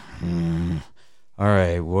you're like, all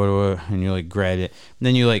right, and you like grab it. And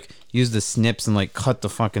then you like use the snips and like cut the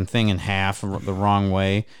fucking thing in half the wrong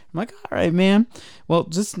way. I'm like, all right, man. Well,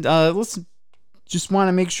 let's just want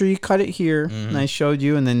to make sure you cut it here. Mm-hmm. And I showed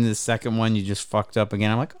you, and then the second one you just fucked up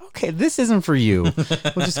again. I'm like, okay, this isn't for you.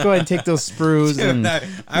 We'll just go ahead and take those sprues. Dude, and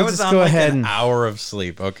I was on like an hour of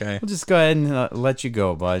sleep, okay? We'll just go ahead and let you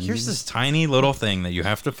go, bud. Here's this tiny little thing that you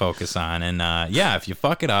have to focus on, and yeah, if you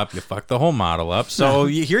fuck it up, you fuck the whole model up. So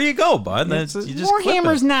here you go, bud. You just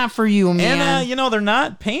Warhammer's not for you, man. And they're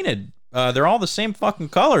not painted they're all the same fucking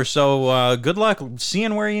color. So good luck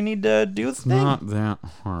seeing where you need to do the thing. Not that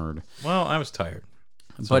hard. Well, I was tired.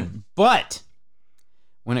 But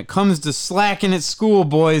when it comes to slacking at school,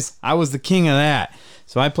 boys, I was the king of that.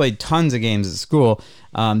 So I played tons of games at school.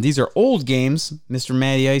 These are old games, Mr.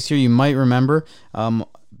 Matty Ice here. You might remember,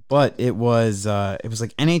 but it was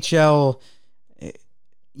like NHL.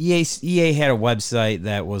 EA had a website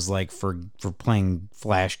that was like for playing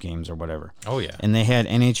Flash games or whatever. Oh yeah, and they had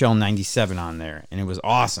NHL 97 on there, and it was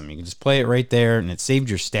awesome. You could just play it right there, and it saved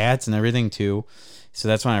your stats and everything too. So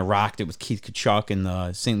that's when I rocked it with Keith Kachuk and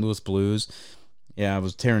the St. Louis Blues. Yeah, I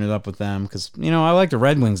was tearing it up with them because, I like the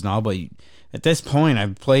Red Wings and all, but at this point,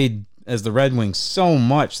 I've played as the Red Wings so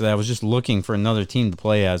much that I was just looking for another team to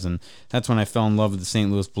play as, and that's when I fell in love with the St.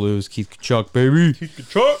 Louis Blues. Keith Kachuk, baby. Keith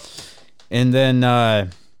Kachuk. And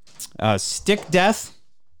then Stick Death.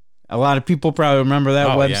 A lot of people probably remember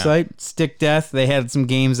that website. Yeah. Stick Death. They had some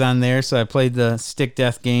games on there, so I played the Stick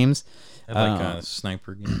Death games. I like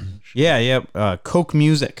sniper games. Yeah. Coke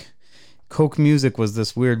Music. Coke Music was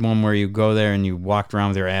this weird one where you go there and you walked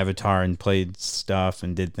around with your avatar and played stuff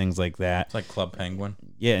and did things like that. It's like Club Penguin.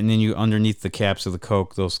 Yeah, and then you underneath the caps of the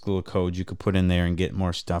Coke, those little codes you could put in there and get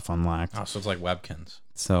more stuff unlocked. Oh, so it's like Webkins.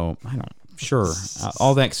 So sure,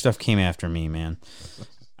 all that stuff came after me, man.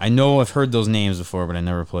 I know I've heard those names before, but I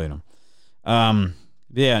never played them.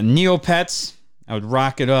 Neopets. I would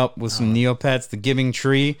rock it up with some Neopets. The Giving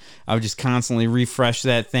Tree. I would just constantly refresh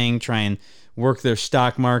that thing, try and work their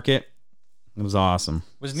stock market. It was awesome.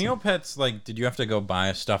 Was Neopets like, did you have to go buy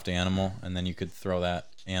a stuffed animal and then you could throw that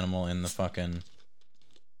animal in the fucking...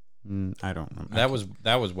 I don't know. That was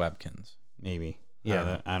Webkins. Maybe.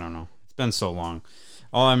 Yeah, I don't know. It's been so long.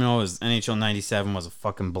 All I know is NHL 97 was a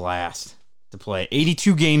fucking blast to play.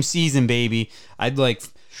 82 game season, baby. I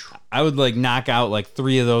would knock out like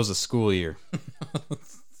 3 of those a school year.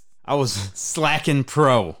 I was slacking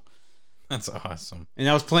pro. That's awesome. And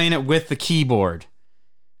I was playing it with the keyboard.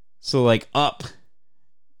 So like up.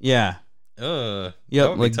 Yeah. Yep,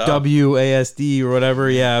 like WASD or whatever.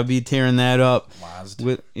 Yeah, I'd be tearing that up.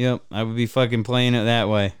 Yep, I would be fucking playing it that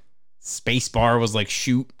way. Spacebar was like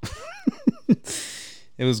shoot.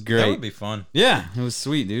 It was great. That would be fun. Yeah, it was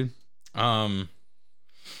sweet, dude. We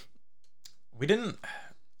didn't.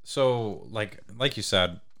 So like you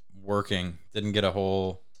said, working didn't get a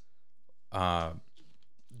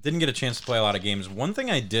chance to play a lot of games. One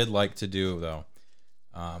thing I did like to do though,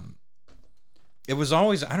 it was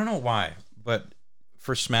always, I don't know why, but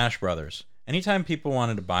for Smash Brothers, anytime people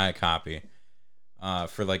wanted to buy a copy,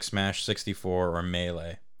 for like Smash 64 or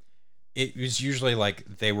Melee, it was usually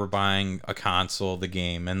like they were buying a console, the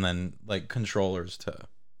game, and then like controllers to,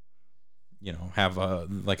 have a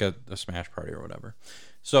Smash party or whatever.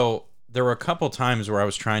 So there were a couple times where I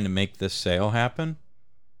was trying to make this sale happen,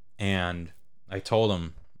 and I told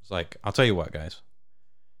them, I was like, I'll tell you what, guys.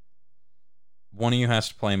 One of you has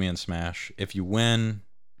to play me in Smash. If you win,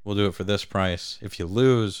 we'll do it for this price. If you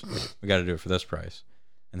lose, we got to do it for this price.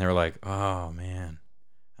 And they were like, oh, man,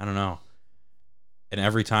 I don't know. And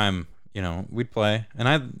every time, we'd play, and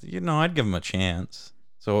I'd give them a chance.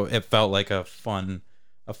 So it felt like a fun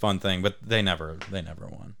thing, but they never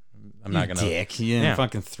won. I'm not gonna. Dick, you didn't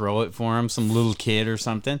fucking throw it for him, some little kid or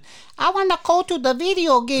something. I want to go to the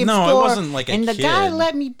video game store. No, it wasn't like a and kid. The guy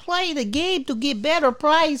let me play the game to get better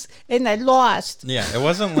price, and I lost. Yeah, it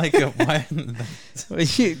wasn't like a.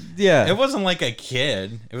 Yeah, it wasn't like a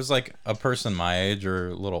kid. It was like a person my age or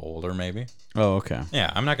a little older, maybe. Oh, okay.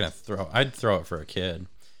 Yeah, I'm not gonna throw. I'd throw it for a kid.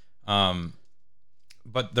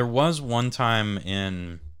 But there was one time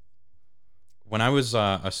when I was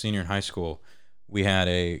a senior in high school, we had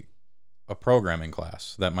a programming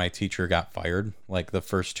class that my teacher got fired like the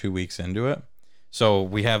first 2 weeks into it. So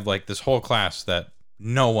we have like this whole class that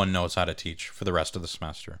no one knows how to teach for the rest of the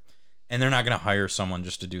semester. And they're not going to hire someone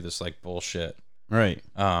just to do this like bullshit. Right.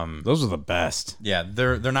 Those are the best. Yeah,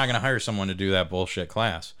 they're not going to hire someone to do that bullshit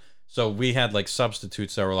class. So we had like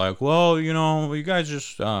substitutes that were like, well, you guys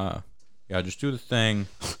just just do the thing.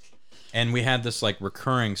 And we had this like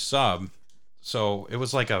recurring sub. So it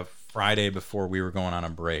was like a Friday before we were going on a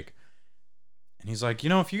break. And he's like,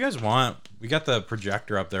 if you guys want, we got the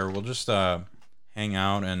projector up there. We'll just hang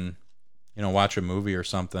out and, watch a movie or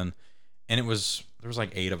something. And there was like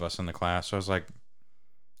 8 of us in the class. So I was like,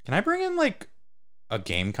 can I bring in like a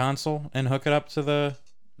game console and hook it up to the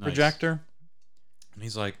projector? And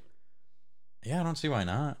he's like, yeah, I don't see why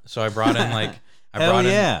not. So I brought in like,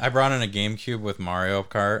 I brought in a GameCube with Mario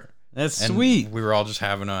Kart. That's sweet. We were all just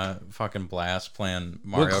having a fucking blast playing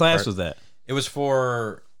Mario Kart. What class was that? It was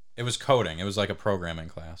coding. It was like a programming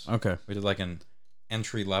class. Okay. We did like an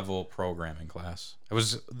entry-level programming class. It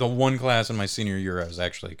was the one class in my senior year I was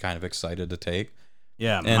actually kind of excited to take.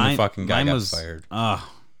 Yeah, and the fucking guy got fired.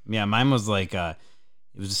 Yeah, mine was like it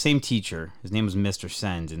was the same teacher. His name was Mr.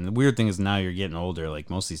 Send, and the weird thing is now you're getting older. Like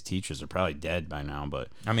most of these teachers are probably dead by now. But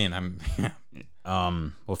I mean,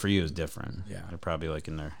 well, for you it's different. Yeah, they're probably like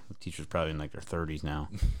teachers probably in like their 30s now.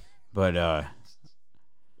 But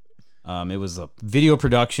it was a video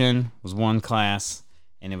production was one class,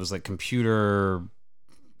 and it was like computer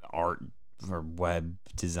art or web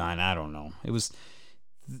design. I don't know. It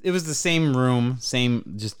was the same room,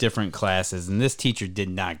 same, just different classes, and this teacher did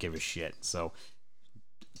not give a shit. So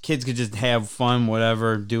kids could just have fun,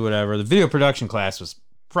 whatever, do whatever. The video production class was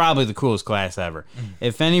probably the coolest class ever.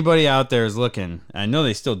 If anybody out there is looking, I know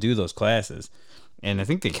they still do those classes, and I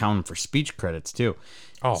think they count them for speech credits too.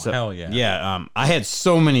 Oh, so, hell yeah. Yeah, I had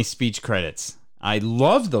so many speech credits. I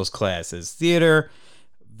loved those classes. Theater,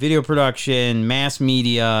 video production, mass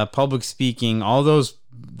media, public speaking, all those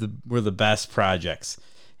were the best projects.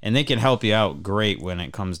 And they can help you out great when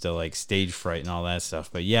it comes to like stage fright and all that stuff.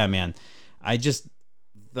 But yeah, man, I just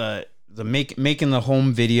the making the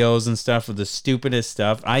home videos and stuff with the stupidest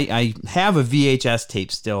stuff. I have a VHS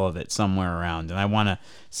tape still of it somewhere around, and I want to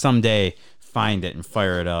someday find it and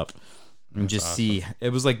fire it up and just awesome. See. It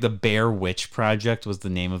was like the Bear Witch Project was the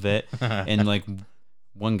name of it, and like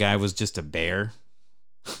one guy was just a bear.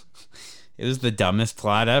 It was the dumbest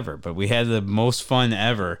plot ever, but we had the most fun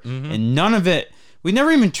ever, and none of it. We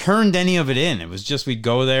never even turned any of it in. It was just we'd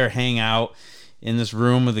go there, hang out in this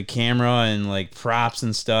room with a camera and like props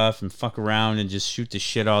and stuff and fuck around and just shoot the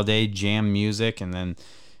shit all day, jam music, and then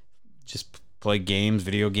just play games,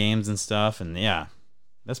 video games and stuff. And yeah,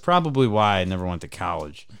 that's probably why I never went to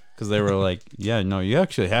college, because they were like, yeah, no, you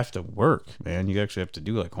actually have to work, man. You actually have to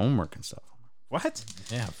do like homework and stuff. What?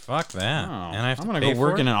 Yeah, fuck that. Oh, and I'm going to go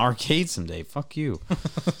work in an arcade someday. Fuck you.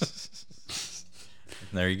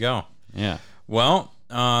 There you go. Yeah. Well,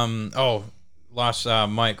 Lost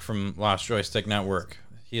Mike from Lost Joystick Network.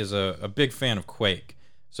 He is a big fan of Quake.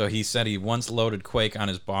 So he said he once loaded Quake on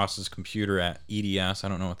his boss's computer at EDS. I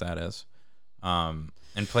don't know what that is. And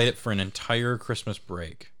played it for an entire Christmas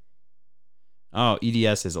break. Oh,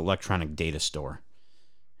 EDS is Electronic Data Store.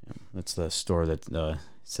 That's the store that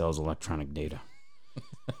sells electronic data.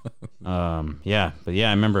 Yeah, but yeah,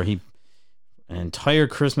 I remember an entire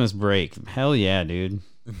Christmas break. Hell yeah, dude.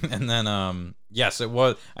 And then yes, it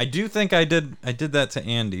was. I do think I did that to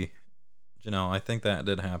Andy. You know, I think that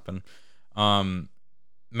did happen.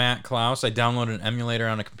 Matt Klaus, I downloaded an emulator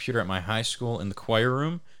on a computer at my high school in the choir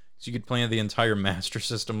room, so you could play the entire Master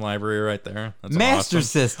System library right there. That's Master awesome.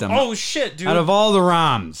 System. Oh shit, dude! Out of all the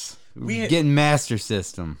ROMs, getting Master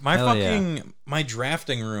System. My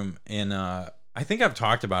drafting room in I think I've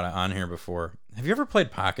talked about it on here before. Have you ever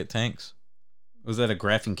played Pocket Tanks? Was that a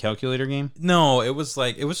graphing calculator game? No, it was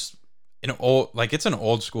an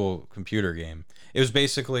old school computer game. It was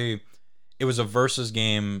basically, it was a versus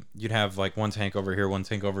game. You'd have like one tank over here,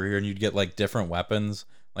 and you'd get like different weapons,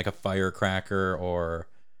 like a firecracker or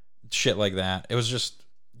shit like that. It was just,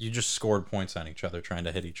 you just scored points on each other trying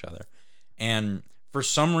to hit each other. And for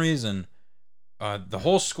some reason, the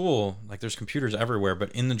whole school, like there's computers everywhere,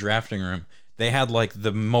 but in the drafting room, they had like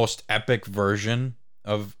the most epic version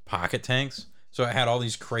of Pocket Tanks. So it had all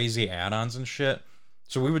these crazy add-ons and shit.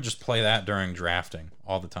 So we would just play that during drafting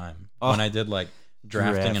all the time. When I did like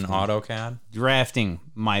drafting in AutoCAD. Drafting,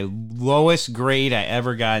 my lowest grade I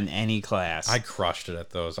ever got in any class. I crushed it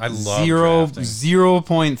at those. I love drafting.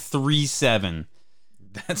 0.37.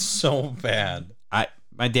 That's so bad.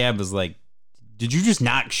 My dad was like, "Did you just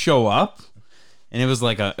not show up?" And it was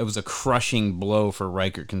a crushing blow for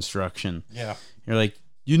Riker Construction. Yeah. You're like,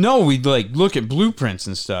 you know, we'd like look at blueprints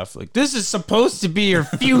and stuff. Like, this is supposed to be your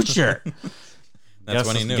future. That's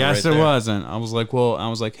when he knew. Guess right it there. wasn't. I was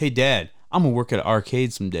like, hey, Dad, I'm gonna work at an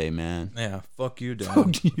arcade someday, man. Yeah, fuck you,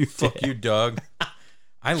 Doug. Fuck you, Doug.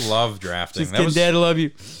 I love drafting. Just kidding, Dad, I love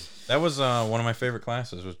you. That was one of my favorite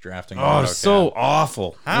classes, was drafting. Oh, it was so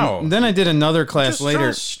awful. How? And then I did another class just later.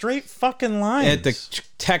 Draw straight fucking lines at the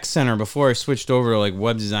tech center before I switched over to like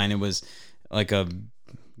web design. It was like it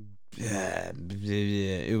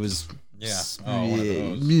was. Yeah. Oh, one of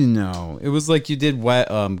those. No, it was like you did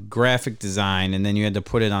graphic design, and then you had to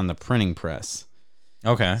put it on the printing press.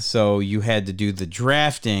 Okay. So you had to do the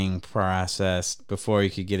drafting process before you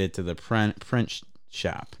could get it to the print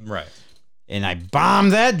shop. Right. And I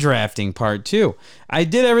bombed that drafting part too. I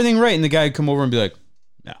did everything right, and the guy would come over and be like,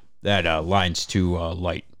 "No, that line's too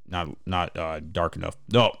light, not dark enough.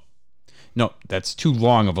 No, that's too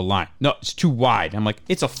long of a line. No, it's too wide." I'm like,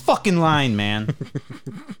 "It's a fucking line, man.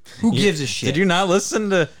 Who gives a shit?" Did you not listen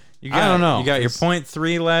to I don't know. You got your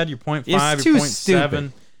 0.3 lead, your 0.5, It's your too 0.7.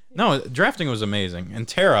 stupid. No, drafting was amazing. And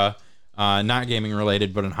Tara, not gaming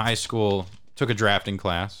related, but in high school, took a drafting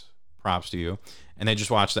class. Props to you. And they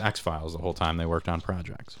just watched the X-Files the whole time they worked on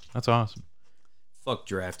projects. That's awesome. Fuck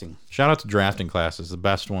drafting. Shout out to drafting classes, the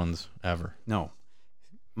best ones ever. No.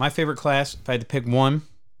 My favorite class, if I had to pick one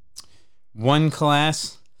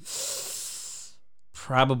class,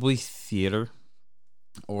 probably theater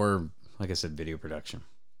or, like I said, video production.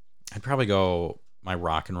 I'd probably go my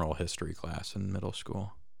rock and roll history class in middle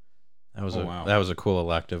school. That was wow. That was a cool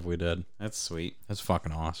elective we did. That's sweet. That's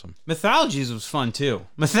fucking awesome. Mythologies was fun too.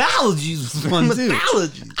 Mythologies was fun too.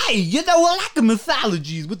 Mythologies. Hey, you know, I like the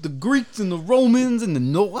mythologies with the Greeks and the Romans and the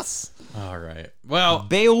Norse. All right. Well,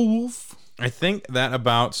 Beowulf. I think that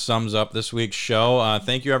about sums up this week's show.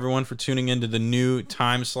 Thank you, everyone, for tuning into the new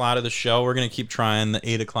time slot of the show. We're going to keep trying the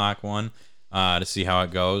 8 o'clock one to see how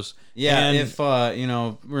it goes. Yeah, And if, you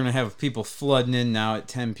know, we're going to have people flooding in now at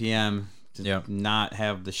 10 p.m. to not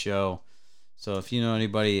have the show. So if you know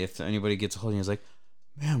anybody, if anybody gets a hold of you, it's like,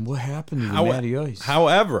 man, what happened to the Matty Ice?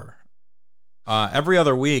 However, every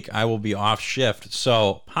other week I will be off shift.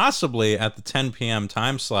 So possibly at the 10 p.m.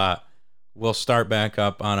 time slot, we'll start back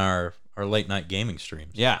up on our late night gaming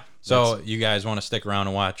streams. Yeah. So you guys want to stick around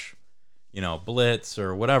and watch, you know, Blitz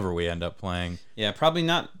or whatever we end up playing. Yeah, probably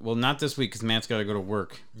not. Well, not this week because Matt's got to go to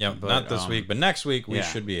work. Yeah, but, not this week, but next week we yeah.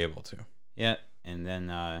 should be able to. Yeah, and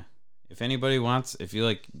then if anybody wants, if you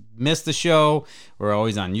like missed the show, we're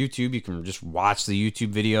always on YouTube. You can just watch the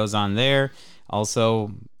YouTube videos on there.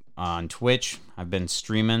 Also on Twitch, I've been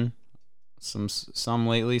streaming some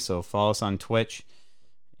lately, so follow us on Twitch.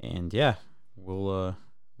 And yeah, I'd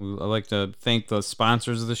like to thank the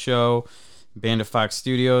sponsors of the show. Bandit Fox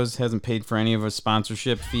Studios hasn't paid for any of our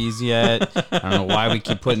sponsorship fees yet. I don't know why we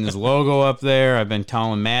keep putting his logo up there. I've been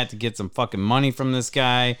telling Matt to get some fucking money from this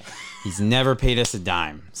guy. He's never paid us a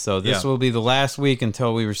dime. So this will be the last week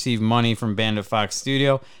until we receive money from Bandit Fox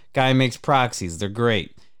Studio. Guy makes proxies. They're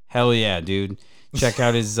great. Hell yeah, dude. Check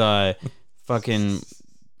out his fucking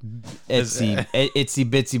itsy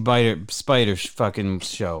bitsy spider fucking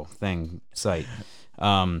show thing site.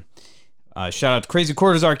 Shout out to Crazy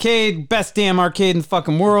Quarters Arcade, best damn arcade in the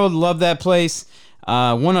fucking world. Love that place.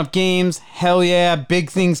 One Up Games, hell yeah, big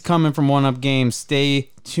things coming from One Up Games. Stay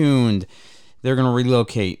tuned. They're gonna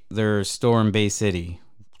relocate their store in Bay City.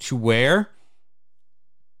 To where?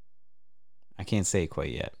 I can't say it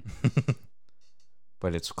quite yet,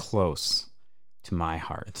 but it's close to my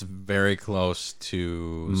heart. It's very close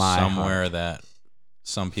to My somewhere heart. that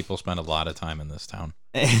some people spend a lot of time in this town.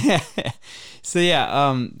 So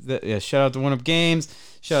yeah, shout out to One Up Games,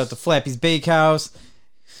 shout out to Flappy's Bakehouse.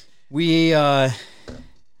 We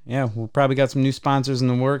we'll probably got some new sponsors in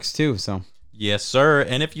the works too, so Yes, sir.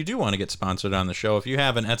 And if you do want to get sponsored on the show, if you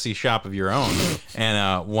have an Etsy shop of your own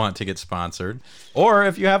and want to get sponsored, or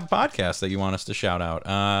if you have a podcast that you want us to shout out,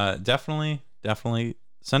 definitely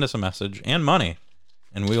send us a message and money,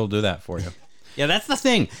 and we will do that for you. yeah, that's the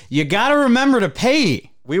thing. You gotta remember to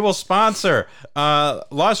pay. We will sponsor.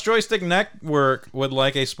 Lost Joystick Network would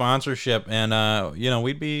like a sponsorship, and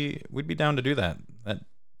we'd be down to do that. That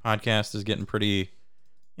podcast is getting pretty.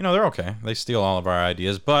 They're okay. They steal all of our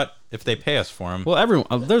ideas, but if they pay us for them, Well,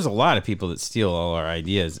 there's a lot of people that steal all our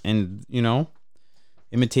ideas, and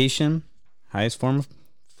imitation, highest form of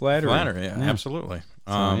flattery. yeah, absolutely.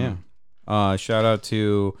 So, shout out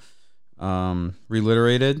to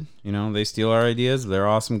Reliterated. They steal our ideas. They're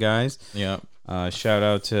awesome guys. Yeah. Shout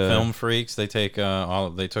out to Film Freaks. They take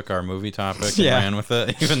they took our movie topic Yeah. and ran with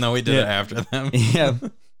it, even though we did it after them. Yeah.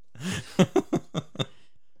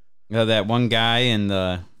 That one guy in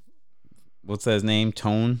the what's that his name?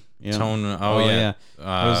 Tone. Tone. What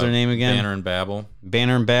was their name again? Banner and Babel.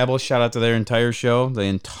 Banner and Babel. Shout out to their entire show. The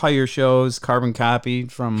entire show is carbon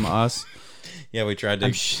copied from us. Yeah, we tried to.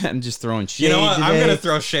 I'm just throwing shade. You know what? I'm today. gonna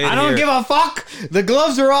throw shade. I don't here. give a fuck. The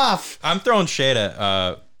gloves are off. I'm throwing shade at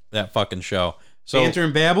that fucking show. So Banter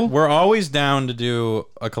and Babel. we're always down to do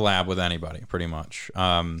a collab with anybody, pretty much.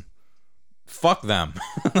 Fuck them.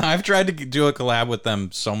 I've tried to do a collab with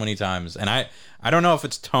them so many times, and I don't know if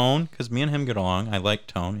it's Tone, because me and him get along. I like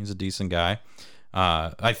Tone. He's a decent guy.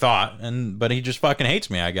 I thought, but he just fucking hates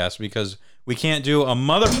me, I guess, because we can't do a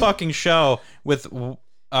motherfucking show with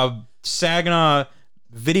a Saginaw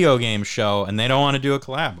video game show, and they don't want to do a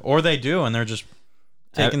collab, or they do, and they're just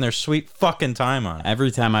taking their sweet fucking time on it.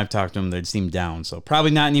 Every time I've talked to them, they'd seem down. So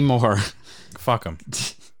probably not anymore. Fuck them.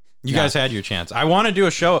 You guys had your chance. I want to do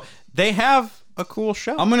a show. They have a cool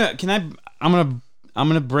show. I'm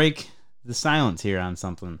gonna break the silence here on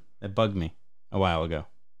something that bugged me a while ago.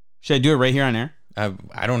 Should I do it right here on air?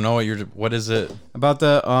 I don't know what is it? About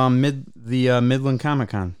the Midland Comic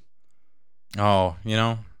Con. Oh, you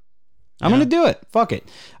know. I'm gonna do it. Fuck it.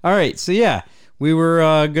 All right. So yeah, we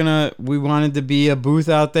were we wanted to be a booth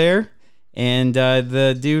out there, and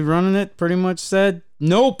the dude running it pretty much said,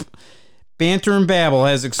 "Nope. Banter and Babble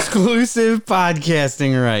has exclusive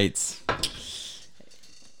podcasting rights."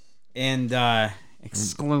 And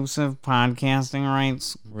exclusive podcasting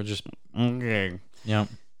rights. We're just Okay. Yep.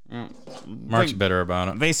 Mark's bitter about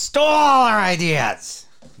it. They stole all our ideas.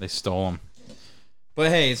 They stole them. But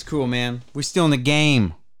hey, it's cool, man. We're still in the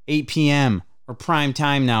game. 8 p.m. We're prime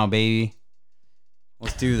time now, baby.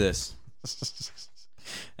 Let's do this.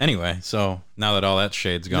 Anyway, so now that all that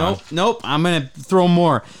shade's gone. Nope. I'm going to throw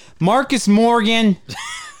more. Marcus Morgan.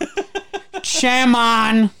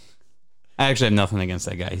 Shaman. I actually have nothing against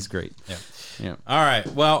that guy. He's great. Yeah. All right.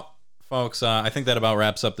 Well, folks, I think that about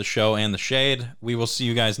wraps up the show and the shade. We will see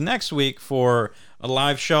you guys next week for a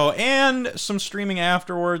live show and some streaming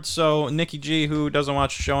afterwards. So Nikki G, who doesn't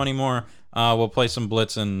watch the show anymore, we'll play some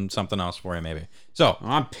Blitz and something else for you maybe. So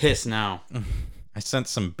I'm pissed now. I sent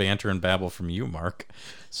some banter and babble from you, Mark.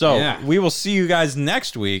 So we will see you guys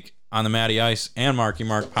next week on the Matty Ice and Marky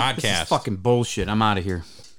Mark podcast. This is fucking bullshit. I'm out of here.